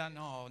dijera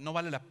no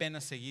vale la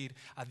pena seguir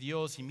a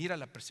Dios, y mira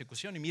la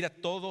persecución y mira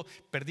todo,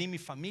 perdí mi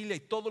familia y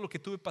todo lo que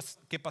tuve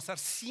que pasar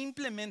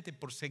simplemente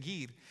por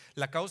seguir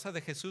la causa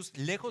de Jesús,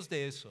 lejos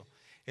de eso,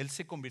 él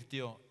se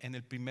convirtió en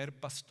el primer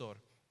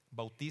pastor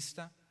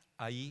bautista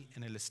ahí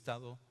en el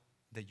estado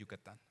de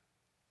Yucatán.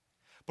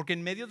 Porque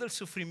en medio del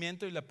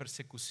sufrimiento y la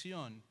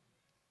persecución,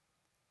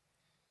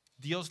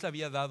 Dios le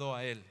había dado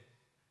a él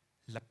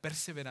la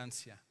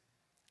perseverancia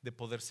de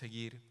poder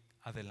seguir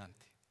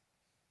adelante.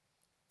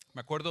 Me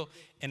acuerdo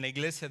en la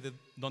iglesia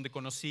donde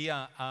conocí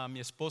a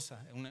mi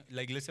esposa,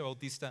 la iglesia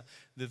bautista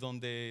de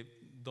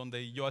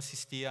donde yo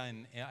asistía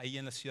ahí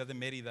en la ciudad de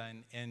Mérida,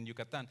 en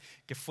Yucatán,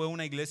 que fue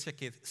una iglesia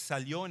que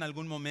salió en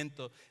algún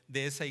momento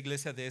de esa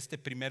iglesia de este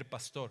primer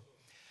pastor.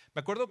 Me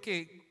acuerdo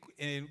que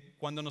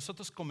cuando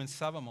nosotros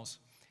comenzábamos,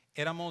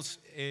 éramos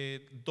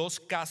 2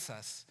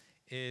 casas.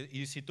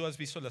 Y si tú has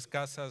visto las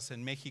casas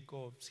en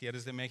México, si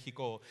eres de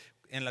México,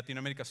 en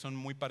Latinoamérica son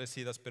muy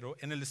parecidas, pero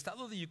en el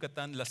estado de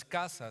Yucatán las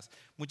casas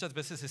muchas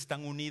veces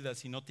están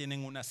unidas y no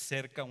tienen una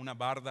cerca, una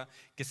barda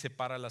que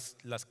separa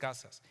las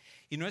casas.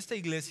 Y nuestra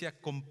iglesia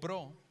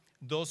compró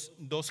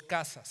dos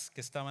casas que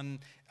estaban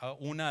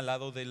una al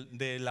lado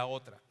de la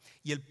otra.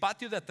 Y el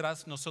patio de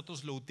atrás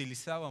nosotros lo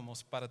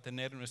utilizábamos para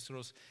tener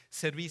nuestros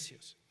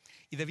servicios.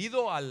 Y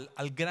debido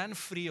al gran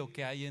frío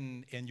que hay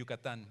en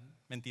Yucatán,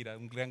 mentira,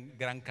 un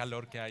gran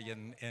calor que hay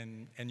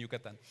en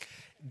Yucatán,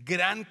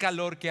 gran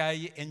calor que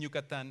hay en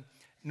Yucatán,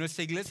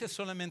 nuestra iglesia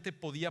solamente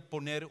podía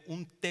poner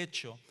un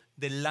techo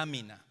de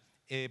lámina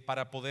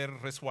para poder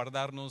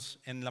resguardarnos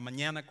en la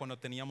mañana cuando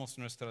teníamos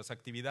nuestras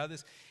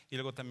actividades y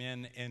luego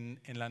también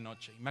en la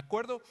noche. Me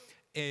acuerdo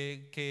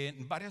que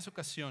en varias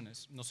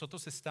ocasiones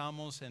nosotros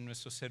estábamos en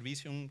nuestro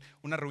servicio,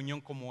 una reunión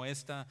como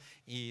esta,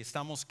 y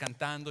estábamos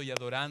cantando y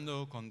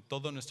adorando con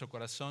todo nuestro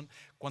corazón,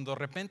 cuando de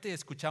repente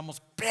escuchamos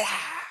 ¡plá!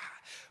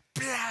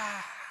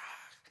 ¡Plá!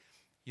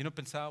 Y uno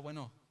pensaba,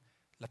 bueno,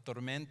 la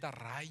tormenta,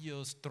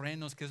 rayos,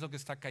 truenos, ¿qué es lo que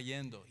está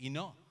cayendo? Y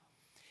no,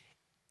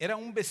 era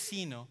un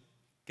vecino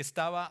que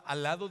estaba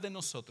al lado de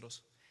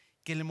nosotros,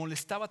 que le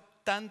molestaba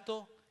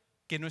tanto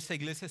que nuestra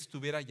iglesia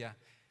estuviera allá,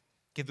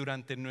 que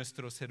durante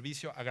nuestro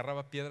servicio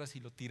agarraba piedras y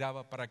lo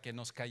tiraba para que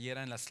nos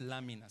cayera en las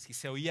láminas. Y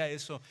se oía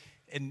eso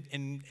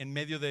en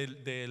medio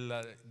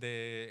del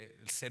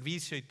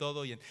servicio y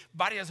todo. Y en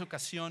varias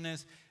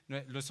ocasiones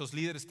nuestros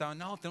líderes estaban,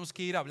 no, tenemos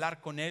que ir a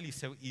hablar con él.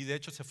 Y de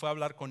hecho se fue a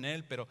hablar con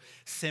él, pero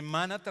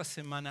semana tras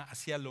semana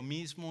hacía lo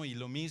mismo y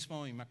lo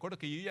mismo. Y me acuerdo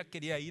que yo ya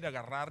quería ir a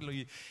agarrarlo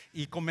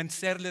y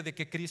convencerle de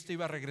que Cristo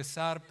iba a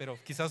regresar,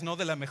 pero quizás no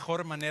de la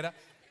mejor manera.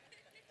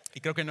 Y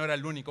creo que no era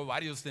el único,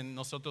 varios de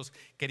nosotros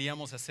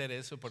queríamos hacer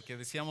eso, porque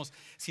decíamos,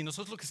 si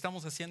nosotros lo que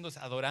estamos haciendo es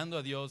adorando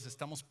a Dios,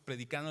 estamos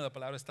predicando la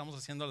palabra, estamos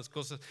haciendo las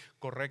cosas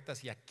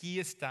correctas, y aquí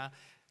está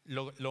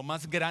lo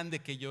más grande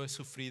que yo he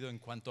sufrido en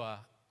cuanto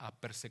a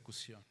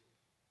persecución.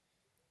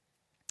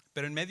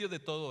 Pero en medio de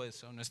todo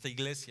eso, nuestra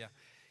iglesia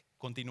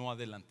continuó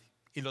adelante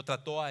y lo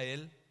trató a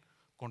él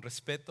con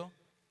respeto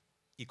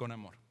y con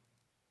amor.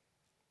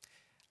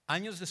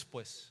 Años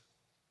después,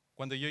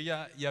 cuando yo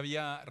ya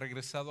había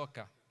regresado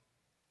acá,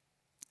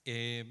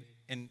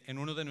 en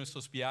uno de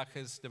nuestros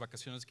viajes de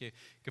vacaciones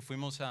que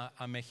fuimos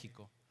a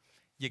México,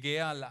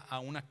 llegué a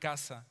una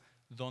casa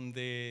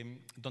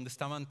donde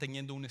estaban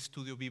teniendo un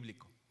estudio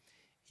bíblico.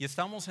 Y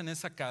estábamos en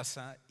esa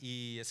casa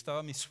y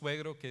estaba mi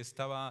suegro que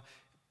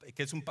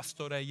es un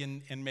pastor ahí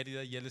en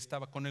Mérida, y él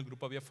estaba con el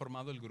grupo, había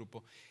formado el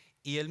grupo.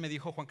 Y él me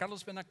dijo: Juan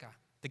Carlos, ven acá,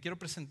 te quiero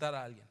presentar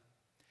a alguien.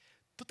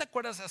 ¿Tú te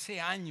acuerdas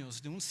hace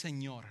años de un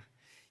señor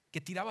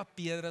que tiraba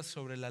piedras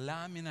sobre la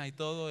lámina y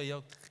todo? Y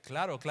yo,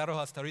 claro,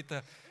 hasta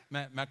ahorita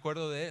me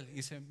acuerdo de él. Y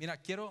dice: mira,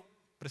 quiero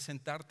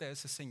presentarte a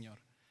ese señor,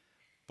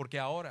 porque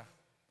ahora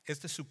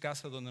esta es su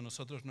casa donde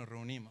nosotros nos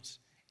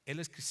reunimos. Él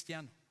es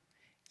cristiano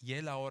y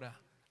él ahora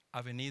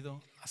ha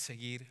venido a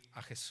seguir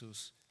a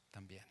Jesús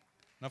también.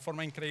 Una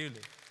forma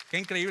increíble. Qué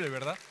increíble,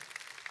 ¿verdad?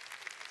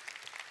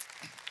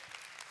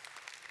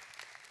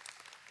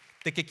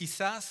 De que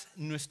quizás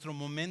nuestro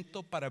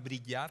momento para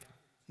brillar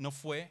no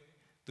fue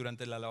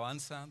durante la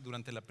alabanza,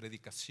 durante la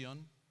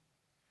predicación,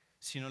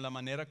 sino la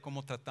manera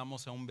como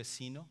tratamos a un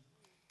vecino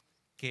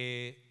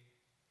que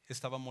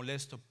estaba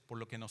molesto por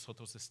lo que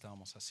nosotros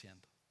estábamos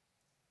haciendo.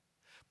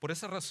 Por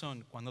esa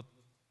razón, cuando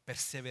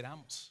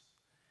perseveramos,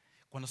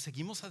 cuando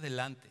seguimos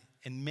adelante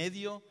en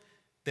medio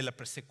de la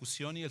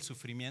persecución y el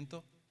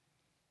sufrimiento,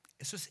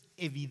 eso es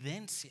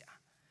evidencia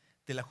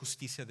de la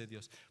justicia de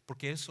Dios,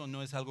 porque eso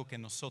no es algo que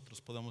nosotros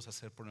podemos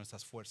hacer por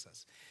nuestras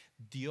fuerzas.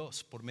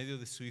 Dios, por medio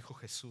de su Hijo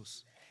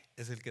Jesús,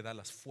 es el que da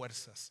las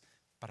fuerzas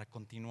para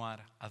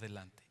continuar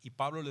adelante. Y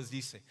Pablo les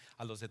dice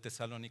a los de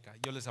Tesalónica: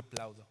 yo les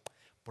aplaudo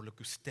por lo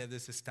que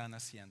ustedes están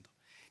haciendo,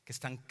 que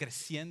están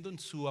creciendo en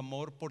su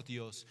amor por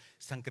Dios,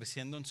 están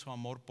creciendo en su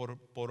amor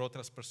por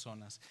otras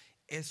personas.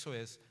 Eso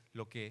es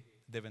lo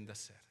que deben de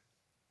hacer.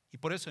 Y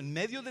por eso, en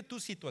medio de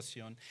tu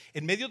situación,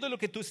 en medio de lo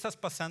que tú estás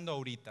pasando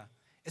ahorita,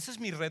 ese es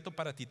mi reto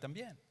para ti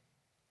también.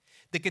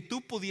 De que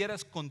tú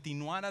pudieras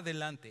continuar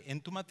adelante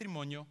en tu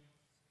matrimonio,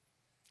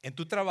 en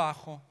tu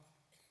trabajo,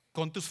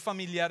 con tus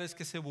familiares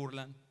que se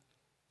burlan,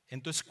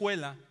 en tu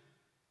escuela,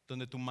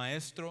 donde tu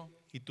maestro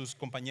y tus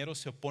compañeros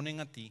se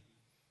oponen a ti,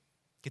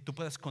 que tú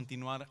puedas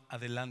continuar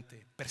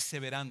adelante,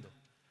 perseverando,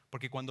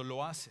 porque cuando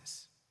lo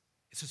haces,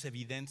 eso es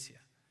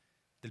evidencia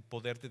del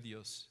poder de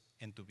Dios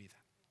en tu vida.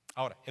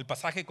 Ahora, el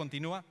pasaje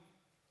continúa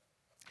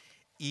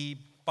y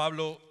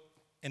Pablo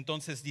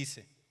entonces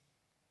dice: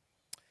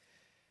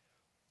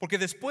 porque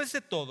después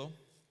de todo,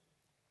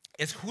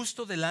 es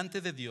justo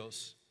delante de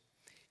Dios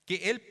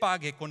que Él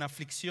pague con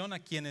aflicción a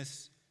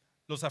quienes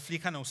los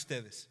aflijan a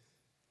ustedes,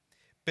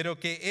 pero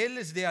que Él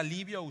les dé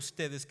alivio a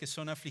ustedes que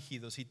son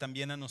afligidos y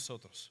también a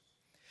nosotros.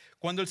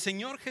 Cuando el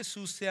Señor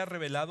Jesús sea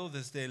revelado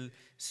desde el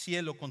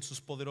cielo con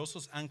sus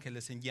poderosos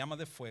ángeles en llama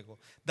de fuego,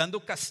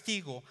 dando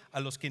castigo a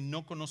los que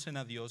no conocen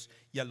a Dios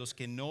y a los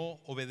que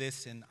no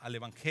obedecen al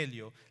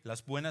Evangelio,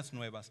 las buenas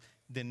nuevas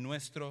de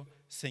nuestro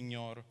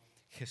Señor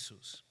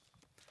Jesús.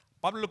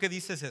 Pablo lo que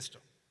dice es esto: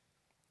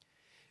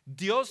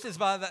 Dios les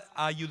va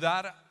a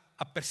ayudar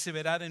a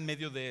perseverar en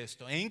medio de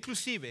esto, e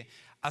inclusive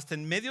hasta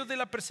en medio de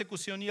la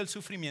persecución y el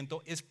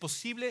sufrimiento es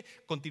posible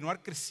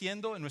continuar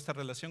creciendo en nuestra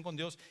relación con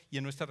Dios y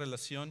en nuestra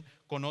relación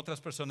con otras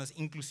personas,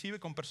 inclusive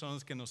con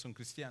personas que no son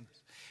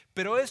cristianas.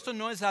 Pero esto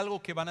no es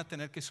algo que van a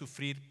tener que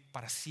sufrir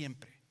para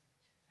siempre.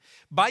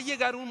 Va a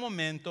llegar un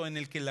momento en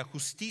el que la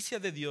justicia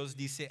de Dios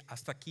dice: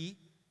 hasta aquí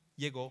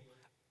llegó,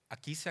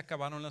 aquí se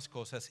acabaron las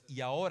cosas, y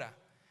ahora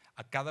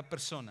a cada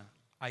persona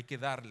hay que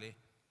darle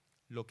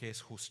lo que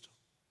es justo.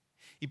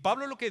 Y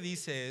Pablo lo que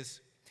dice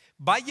es: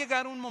 va a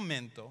llegar un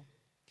momento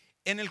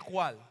en el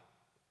cual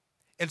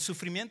el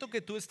sufrimiento que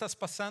tú estás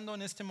pasando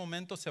en este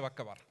momento se va a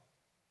acabar.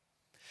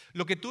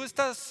 Lo que tú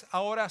estás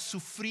ahora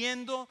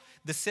sufriendo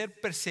de ser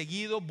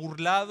perseguido,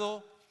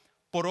 burlado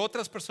por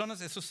otras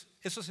personas,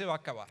 eso se va a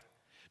acabar.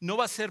 No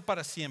va a ser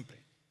para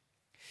siempre.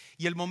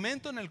 Y el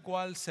momento en el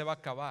cual se va a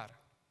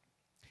acabar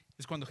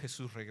es cuando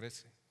Jesús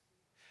regrese.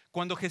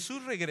 Cuando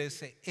Jesús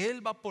regrese,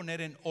 Él va a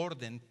poner en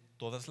orden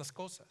todas las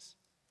cosas.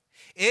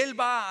 Él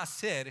va a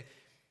hacer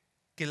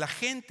que la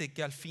gente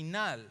que al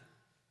final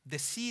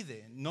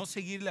decide no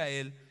seguirle a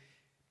Él,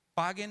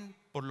 paguen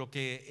por lo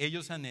que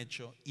ellos han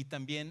hecho, y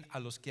también a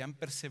los que han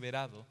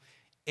perseverado,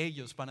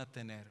 ellos van a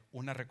tener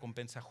una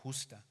recompensa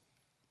justa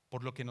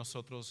por lo que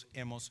nosotros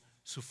hemos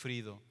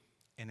sufrido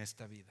en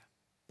esta vida.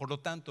 Por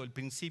lo tanto, el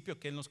principio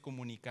que Él nos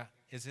comunica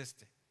es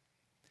este.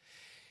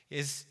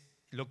 Es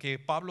lo que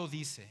Pablo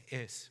dice,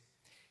 es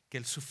que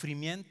el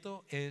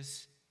sufrimiento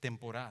es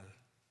temporal,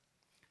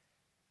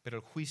 pero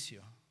el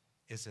juicio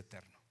es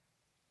eterno.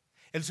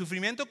 El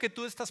sufrimiento que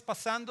tú estás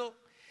pasando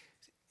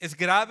es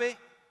grave.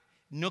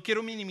 No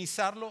quiero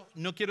minimizarlo,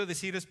 no quiero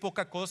decir es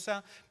poca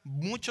cosa.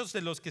 Muchos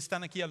de los que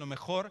están aquí a lo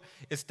mejor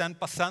están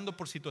pasando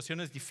por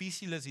situaciones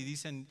difíciles y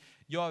dicen: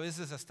 yo a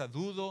veces hasta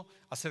dudo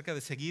acerca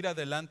de seguir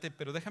adelante.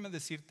 Pero déjame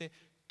decirte,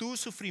 tu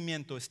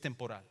sufrimiento es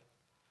temporal.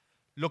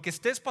 Lo que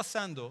estés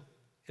pasando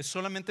es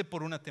solamente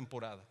por una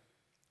temporada.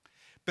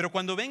 Pero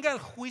cuando venga el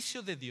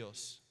juicio de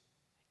Dios,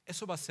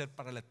 eso va a ser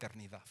para la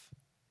eternidad.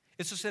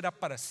 Eso será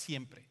para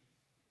siempre.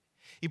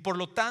 Y por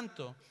lo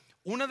tanto,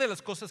 una de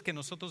las cosas que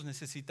nosotros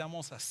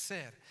necesitamos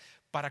hacer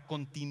para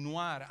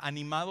continuar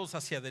animados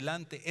hacia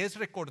adelante es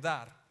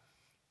recordar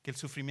que el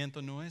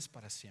sufrimiento no es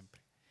para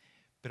siempre.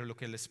 Pero lo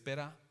que le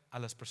espera a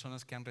las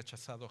personas que han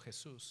rechazado a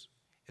Jesús,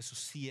 eso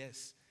sí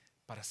es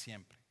para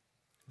siempre.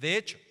 De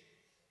hecho,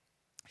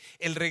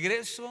 el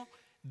regreso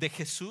de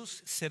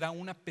Jesús será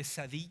una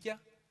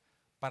pesadilla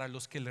para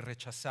los que le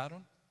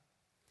rechazaron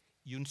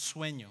y un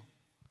sueño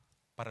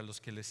para los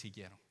que le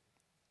siguieron.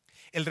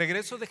 El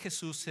regreso de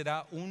Jesús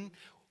será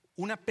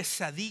una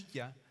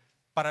pesadilla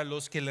para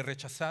los que le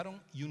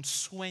rechazaron y un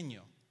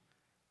sueño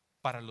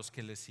para los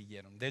que le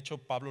siguieron. De hecho,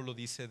 Pablo lo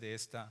dice de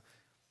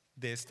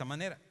esta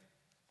manera.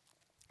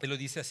 Él lo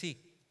dice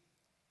así: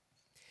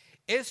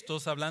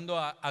 estos, hablando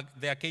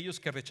de aquellos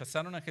que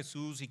rechazaron a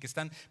Jesús y que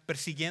están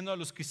persiguiendo a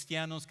los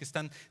cristianos, que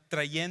están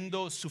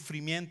trayendo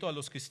sufrimiento a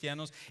los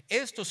cristianos,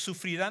 estos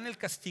sufrirán el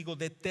castigo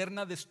de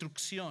eterna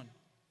destrucción,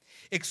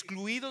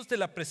 excluidos de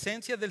la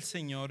presencia del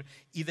Señor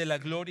y de la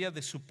gloria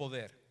de su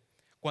poder,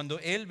 cuando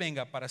Él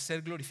venga para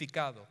ser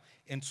glorificado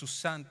en sus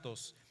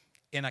santos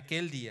en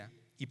aquel día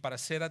y para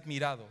ser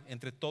admirado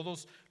entre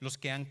todos los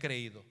que han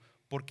creído,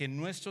 porque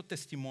nuestro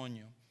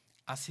testimonio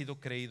ha sido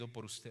creído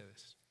por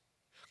ustedes.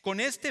 Con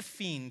este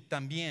fin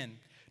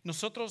también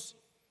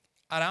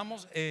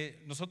oramos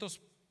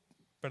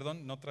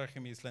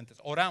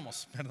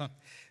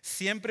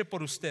siempre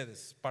por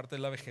ustedes, parte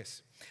de la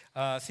vejez,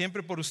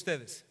 siempre por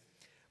ustedes,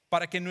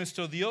 para que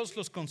nuestro Dios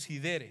los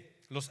considere,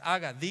 los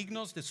haga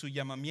dignos de su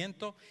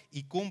llamamiento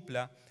y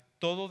cumpla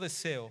todo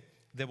deseo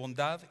de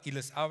bondad y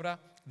les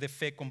abra de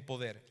fe con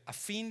poder, a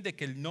fin de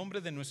que el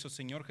nombre de nuestro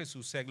Señor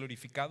Jesús sea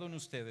glorificado en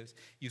ustedes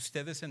y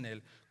ustedes en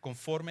Él,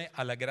 conforme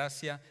a la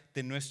gracia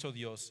de nuestro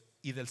Dios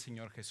y del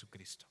Señor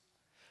Jesucristo.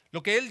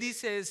 Lo que Él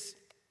dice es,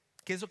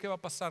 ¿qué es lo que va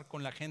a pasar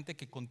con la gente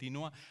que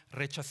continúa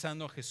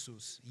rechazando a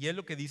Jesús? Y Él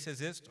lo que dice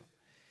es esto: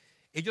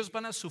 ellos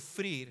van a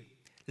sufrir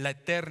la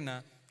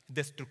eterna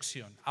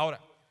destrucción. Ahora,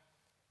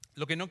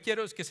 lo que no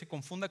quiero es que se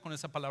confunda con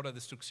esa palabra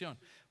destrucción,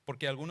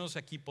 porque algunos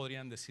aquí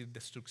podrían decir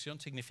destrucción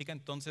significa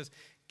entonces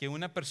que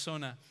una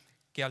persona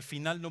que al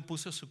final no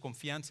puso su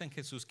confianza en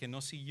Jesús, que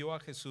no siguió a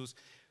Jesús,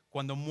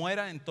 cuando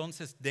muera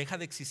entonces deja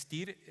de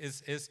existir,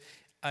 es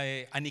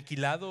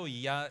aniquilado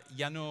y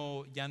ya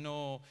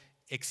no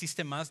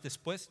existe más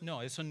después.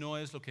 No, eso no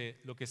es lo que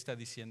está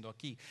diciendo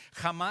aquí.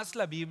 Jamás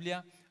la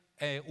Biblia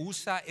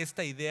usa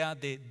esta idea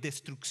de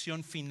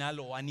destrucción final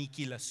o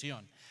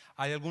aniquilación.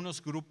 Hay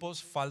algunos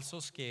grupos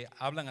falsos que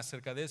hablan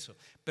acerca de eso,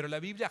 pero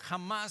la Biblia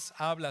jamás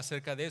habla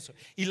acerca de eso.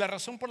 Y la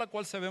razón por la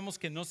cual sabemos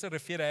que no se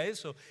refiere a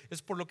eso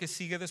es por lo que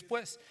sigue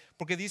después,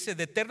 porque dice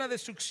de eterna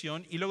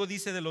destrucción y luego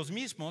dice de los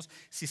mismos,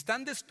 si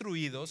están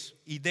destruidos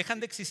y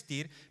dejan de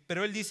existir,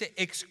 pero él dice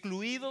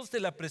excluidos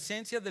de la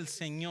presencia del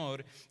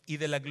Señor y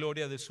de la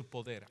gloria de su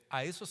poder.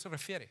 A eso se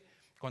refiere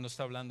cuando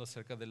está hablando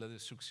acerca de la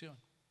destrucción.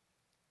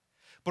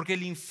 Porque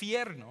el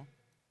infierno,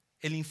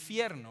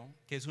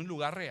 que es un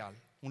lugar real,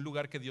 un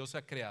lugar que Dios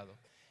ha creado,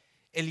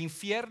 el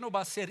infierno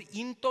va a ser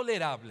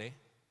intolerable,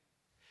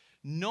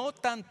 no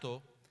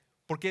tanto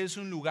porque es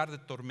un lugar de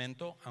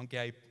tormento, aunque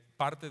hay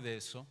parte de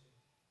eso,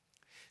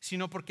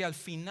 sino porque al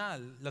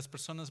final las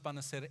personas van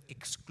a ser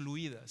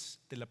excluidas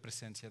de la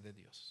presencia de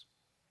Dios.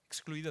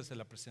 Excluidas de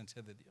la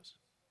presencia de Dios.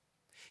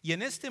 Y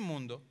en este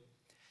mundo,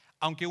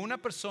 aunque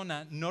una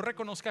persona no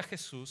reconozca a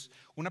Jesús,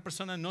 una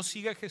persona no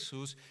siga a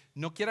Jesús,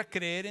 no quiera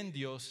creer en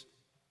Dios,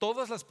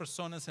 todas las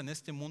personas en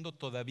este mundo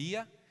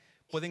todavía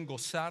pueden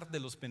gozar de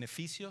los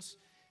beneficios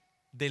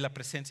de la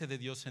presencia de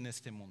Dios en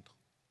este mundo.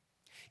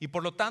 Y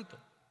por lo tanto,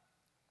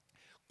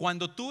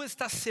 cuando tú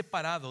estás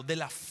separado de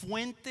la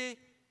fuente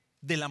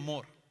del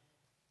amor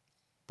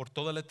por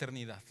toda la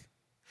eternidad,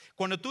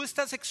 cuando tú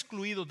estás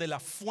excluido de la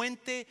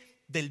fuente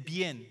del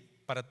bien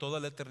para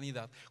toda la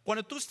eternidad,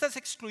 cuando tú estás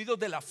excluido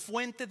de la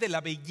fuente de la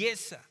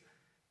belleza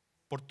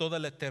por toda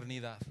la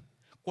eternidad,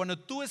 cuando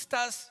tú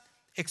estás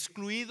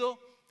excluido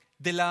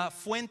de la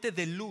fuente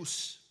de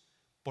luz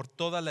por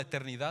toda la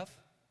eternidad,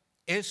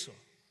 eso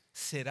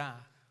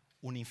será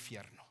un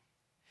infierno.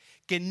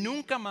 Que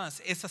nunca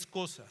más esas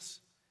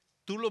cosas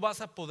tú lo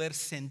vas a poder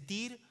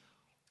sentir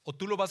o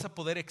tú lo vas a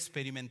poder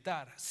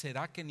experimentar.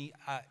 Será que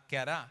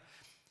hará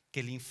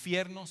que el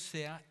infierno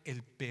sea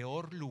el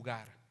peor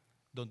lugar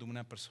donde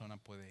una persona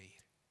puede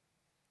ir.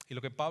 Y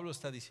lo que Pablo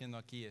está diciendo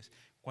aquí es,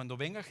 cuando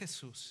venga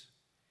Jesús,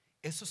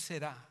 eso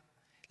será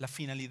la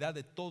finalidad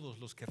de todos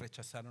los que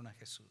rechazaron a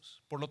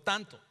Jesús. Por lo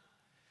tanto,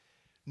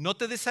 no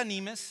te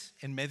desanimes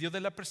en medio de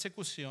la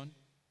persecución,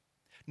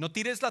 no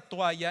tires la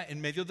toalla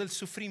en medio del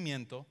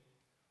sufrimiento,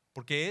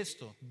 porque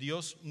esto,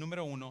 Dios,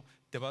 número uno,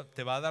 te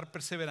va a dar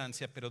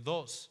perseverancia, pero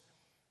dos,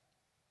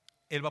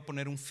 Él va a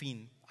poner un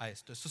fin a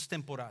esto. Esto es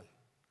temporal.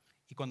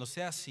 Y cuando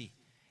sea así,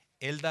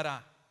 Él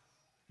dará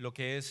lo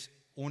que es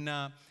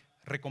una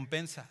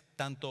recompensa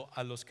tanto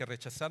a los que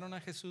rechazaron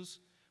a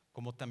Jesús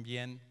como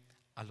también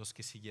a los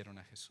que siguieron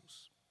a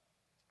Jesús.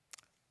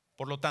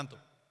 Por lo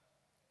tanto,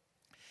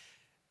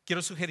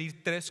 quiero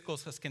sugerir 3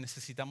 cosas que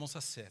necesitamos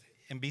hacer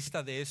en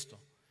vista de esto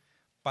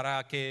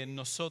para que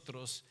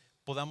nosotros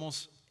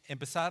podamos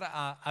empezar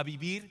a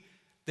vivir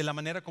de la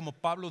manera como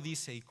Pablo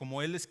dice y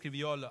como él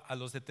escribió a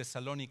los de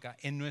Tesalónica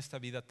en nuestra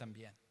vida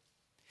también.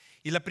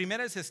 Y la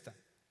primera es esta.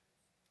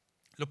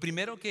 Lo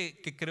primero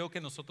que creo que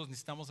nosotros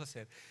necesitamos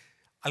hacer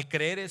al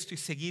creer esto y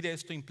seguir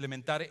esto,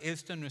 implementar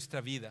esto en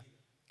nuestra vida,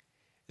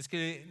 es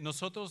que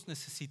nosotros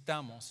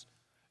necesitamos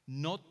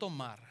no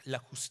tomar la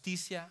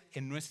justicia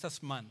en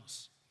nuestras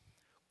manos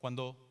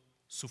cuando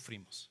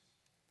sufrimos.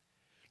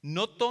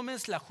 No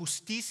tomes la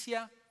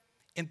justicia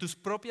en tus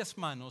propias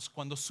manos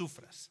cuando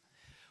sufras,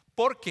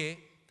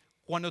 porque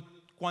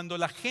cuando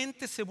la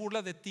gente se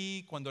burla de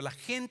ti, cuando la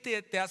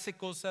gente te hace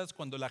cosas,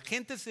 cuando la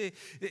gente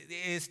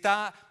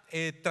está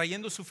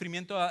trayendo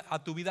sufrimiento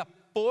a tu vida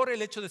por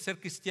el hecho de ser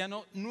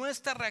cristiano,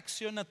 nuestra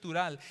reacción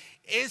natural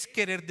es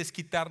querer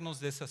desquitarnos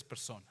de esas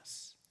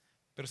personas.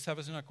 Pero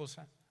 ¿sabes una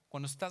cosa?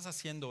 Cuando estás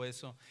haciendo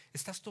eso,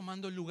 estás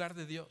tomando el lugar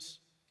de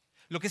Dios.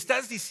 Lo que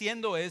estás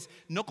diciendo es: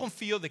 no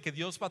confío de que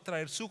Dios va a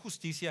traer su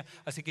justicia,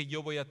 así que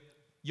yo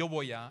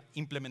voy a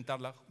implementar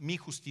mi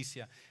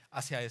justicia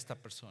hacia esta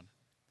persona.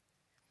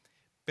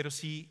 Pero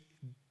si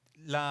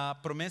la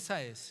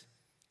promesa es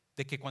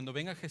de que cuando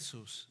venga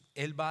Jesús,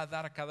 Él va a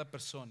dar a cada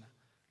persona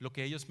lo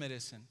que ellos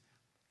merecen,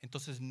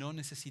 entonces no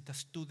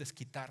necesitas tú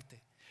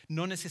desquitarte,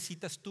 no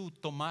necesitas tú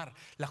tomar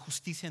la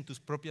justicia en tus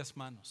propias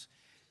manos.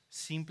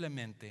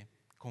 Simplemente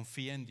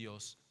confía en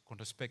Dios con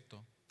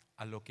respecto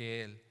a lo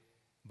que Él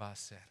va a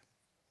hacer.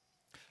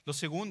 Lo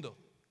segundo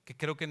que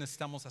creo que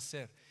necesitamos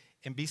hacer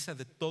en vista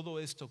de todo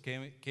esto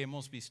que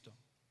hemos visto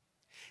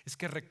es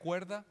que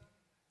recuerda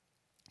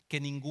que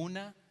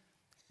ninguna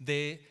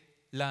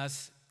de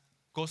las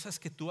cosas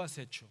que tú has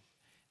hecho,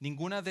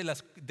 ninguna de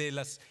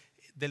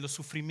los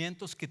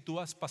sufrimientos que tú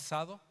has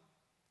pasado,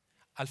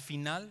 al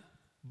final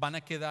van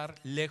a quedar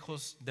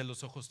lejos de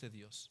los ojos de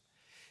Dios.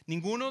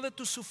 Ninguno de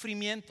tus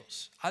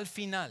sufrimientos al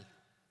final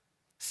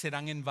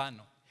serán en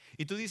vano.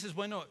 Y tú dices: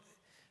 bueno,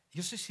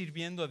 yo estoy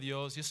sirviendo a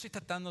Dios, yo estoy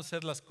tratando de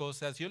hacer las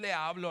cosas, yo le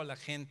hablo a la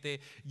gente,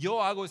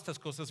 yo hago estas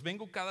cosas,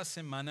 vengo cada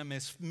semana, me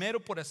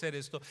esmero por hacer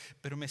esto,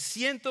 pero me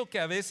siento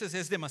que a veces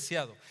es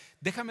demasiado.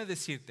 Déjame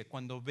decirte,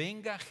 cuando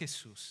venga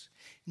Jesús,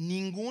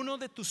 ninguno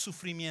de tus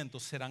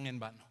sufrimientos serán en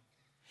vano.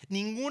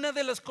 Ninguna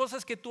de las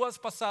cosas que tú has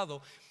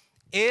pasado,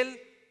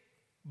 Él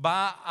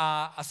va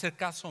a hacer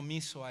caso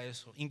omiso a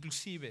eso.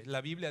 Inclusive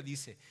la Biblia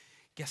dice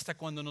que hasta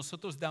cuando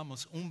nosotros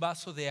damos un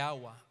vaso de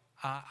agua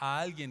a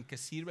alguien que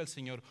sirve al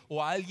Señor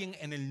o a alguien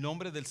en el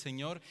nombre del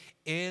Señor,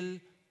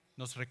 Él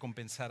nos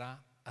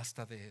recompensará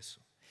hasta de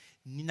eso.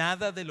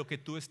 Nada de lo que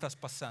tú estás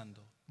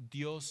pasando,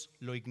 Dios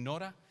lo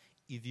ignora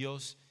y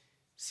Dios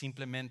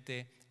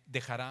simplemente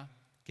dejará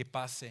que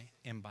pase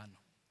en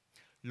vano.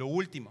 Lo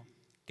último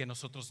que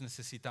nosotros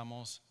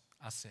necesitamos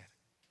hacer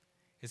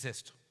es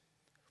esto: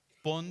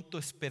 pon tu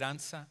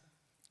esperanza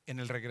en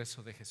el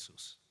regreso de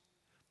Jesús.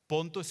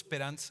 Pon tu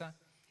esperanza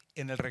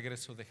en el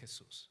regreso de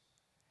Jesús.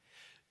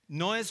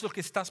 No es lo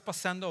que estás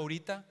pasando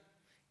ahorita,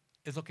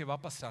 es lo que va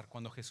a pasar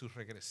cuando Jesús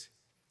regrese.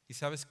 ¿Y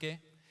sabes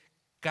qué?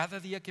 Cada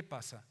día que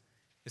pasa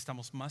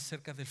estamos más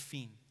cerca del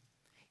fin,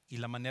 y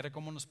la manera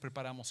como nos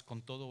preparamos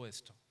con todo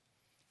esto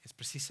es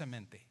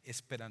precisamente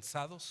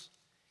esperanzados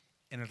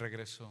en el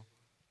regreso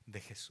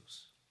de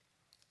Jesús.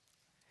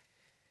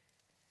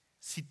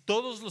 Si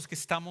todos los que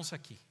estamos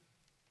aquí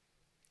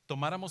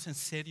tomáramos en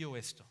serio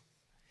esto,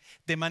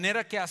 de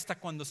manera que hasta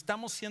cuando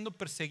estamos siendo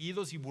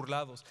perseguidos y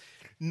burlados,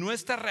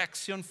 nuestra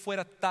reacción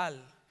fuera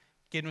tal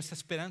que nuestra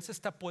esperanza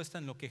está puesta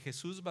en lo que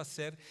Jesús va a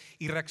hacer,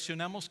 y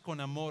reaccionamos con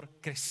amor,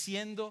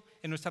 creciendo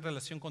en nuestra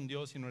relación con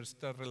Dios y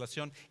nuestra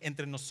relación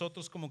entre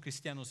nosotros como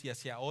cristianos y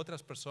hacia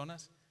otras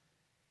personas,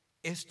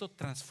 esto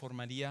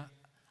transformaría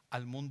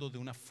al mundo de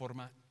una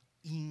forma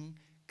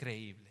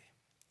increíble.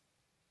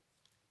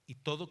 Y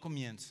todo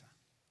comienza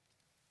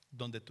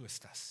donde tú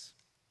estás.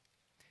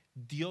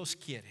 Dios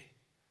quiere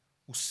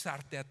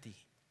usarte a ti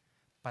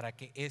para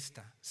que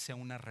esta sea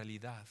una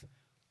realidad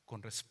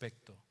con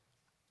respecto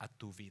a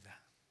tu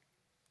vida.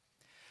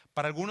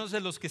 Para algunos de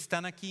los que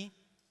están aquí,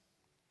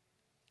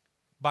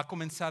 va a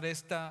comenzar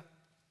esta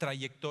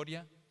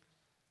trayectoria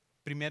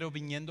primero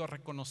viniendo a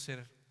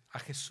reconocer a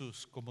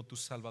Jesús como tu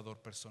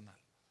Salvador personal.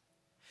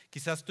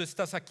 Quizás tú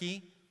estás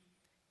aquí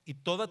y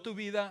toda tu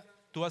vida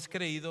tú has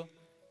creído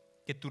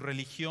que tu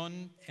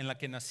religión en la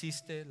que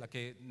naciste, la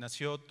que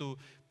nació tu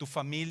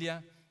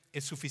familia,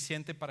 es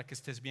suficiente para que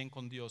estés bien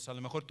con Dios. A lo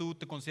mejor tú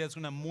te consideras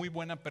una muy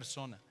buena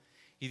persona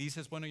y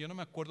dices: bueno, yo no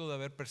me acuerdo de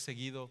haber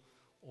perseguido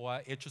o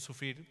hecho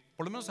sufrir,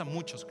 por lo menos a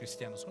muchos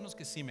cristianos, unos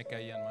que sí me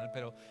caían mal,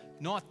 pero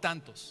no a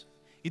tantos.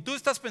 Y tú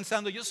estás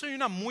pensando: yo soy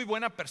una muy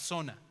buena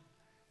persona.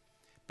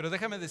 Pero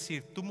déjame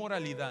decir, tu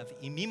moralidad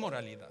y mi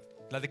moralidad,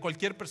 la de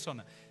cualquier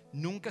persona,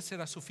 nunca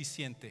será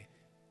suficiente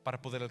para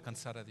poder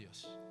alcanzar a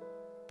Dios.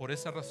 Por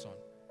esa razón,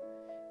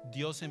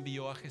 Dios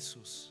envió a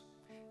Jesús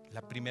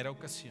la primera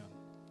ocasión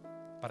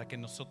para que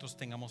nosotros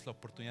tengamos la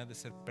oportunidad de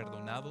ser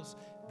perdonados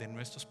de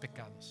nuestros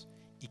pecados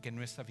y que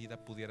nuestra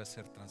vida pudiera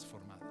ser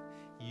transformada.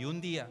 Y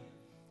un día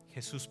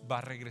Jesús va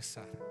a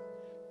regresar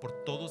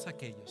por todos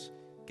aquellos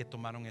que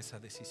tomaron esa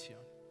decisión.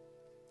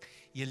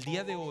 Y el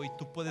día de hoy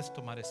tú puedes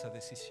tomar esa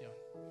decisión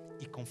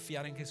y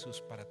confiar en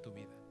Jesús para tu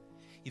vida.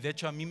 Y de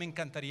hecho a mí me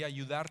encantaría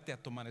ayudarte a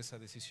tomar esa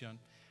decisión,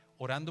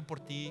 orando por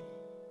ti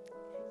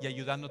y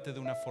ayudándote de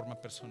una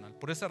forma personal.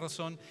 Por esa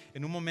razón,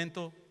 en un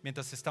momento,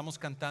 mientras estamos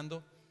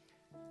cantando,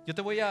 yo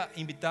te voy a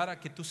invitar a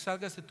que tú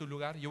salgas de tu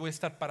lugar. Yo voy a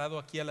estar parado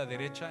aquí a la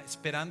derecha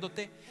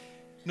esperándote.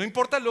 No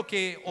importa lo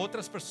que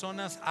otras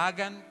personas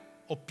hagan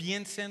o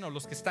piensen, o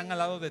los que están al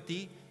lado de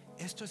ti,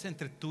 esto es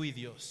entre tú y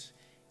Dios.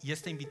 Y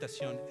esta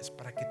invitación es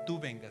para que tú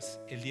vengas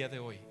el día de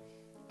hoy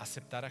a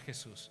aceptar a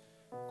Jesús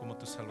como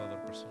tu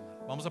Salvador personal.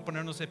 Vamos a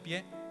ponernos de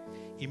pie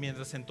y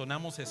mientras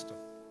entonamos esto,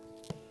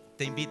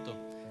 te invito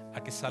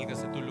a que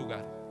salgas de tu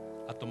lugar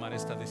a tomar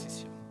esta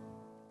decisión.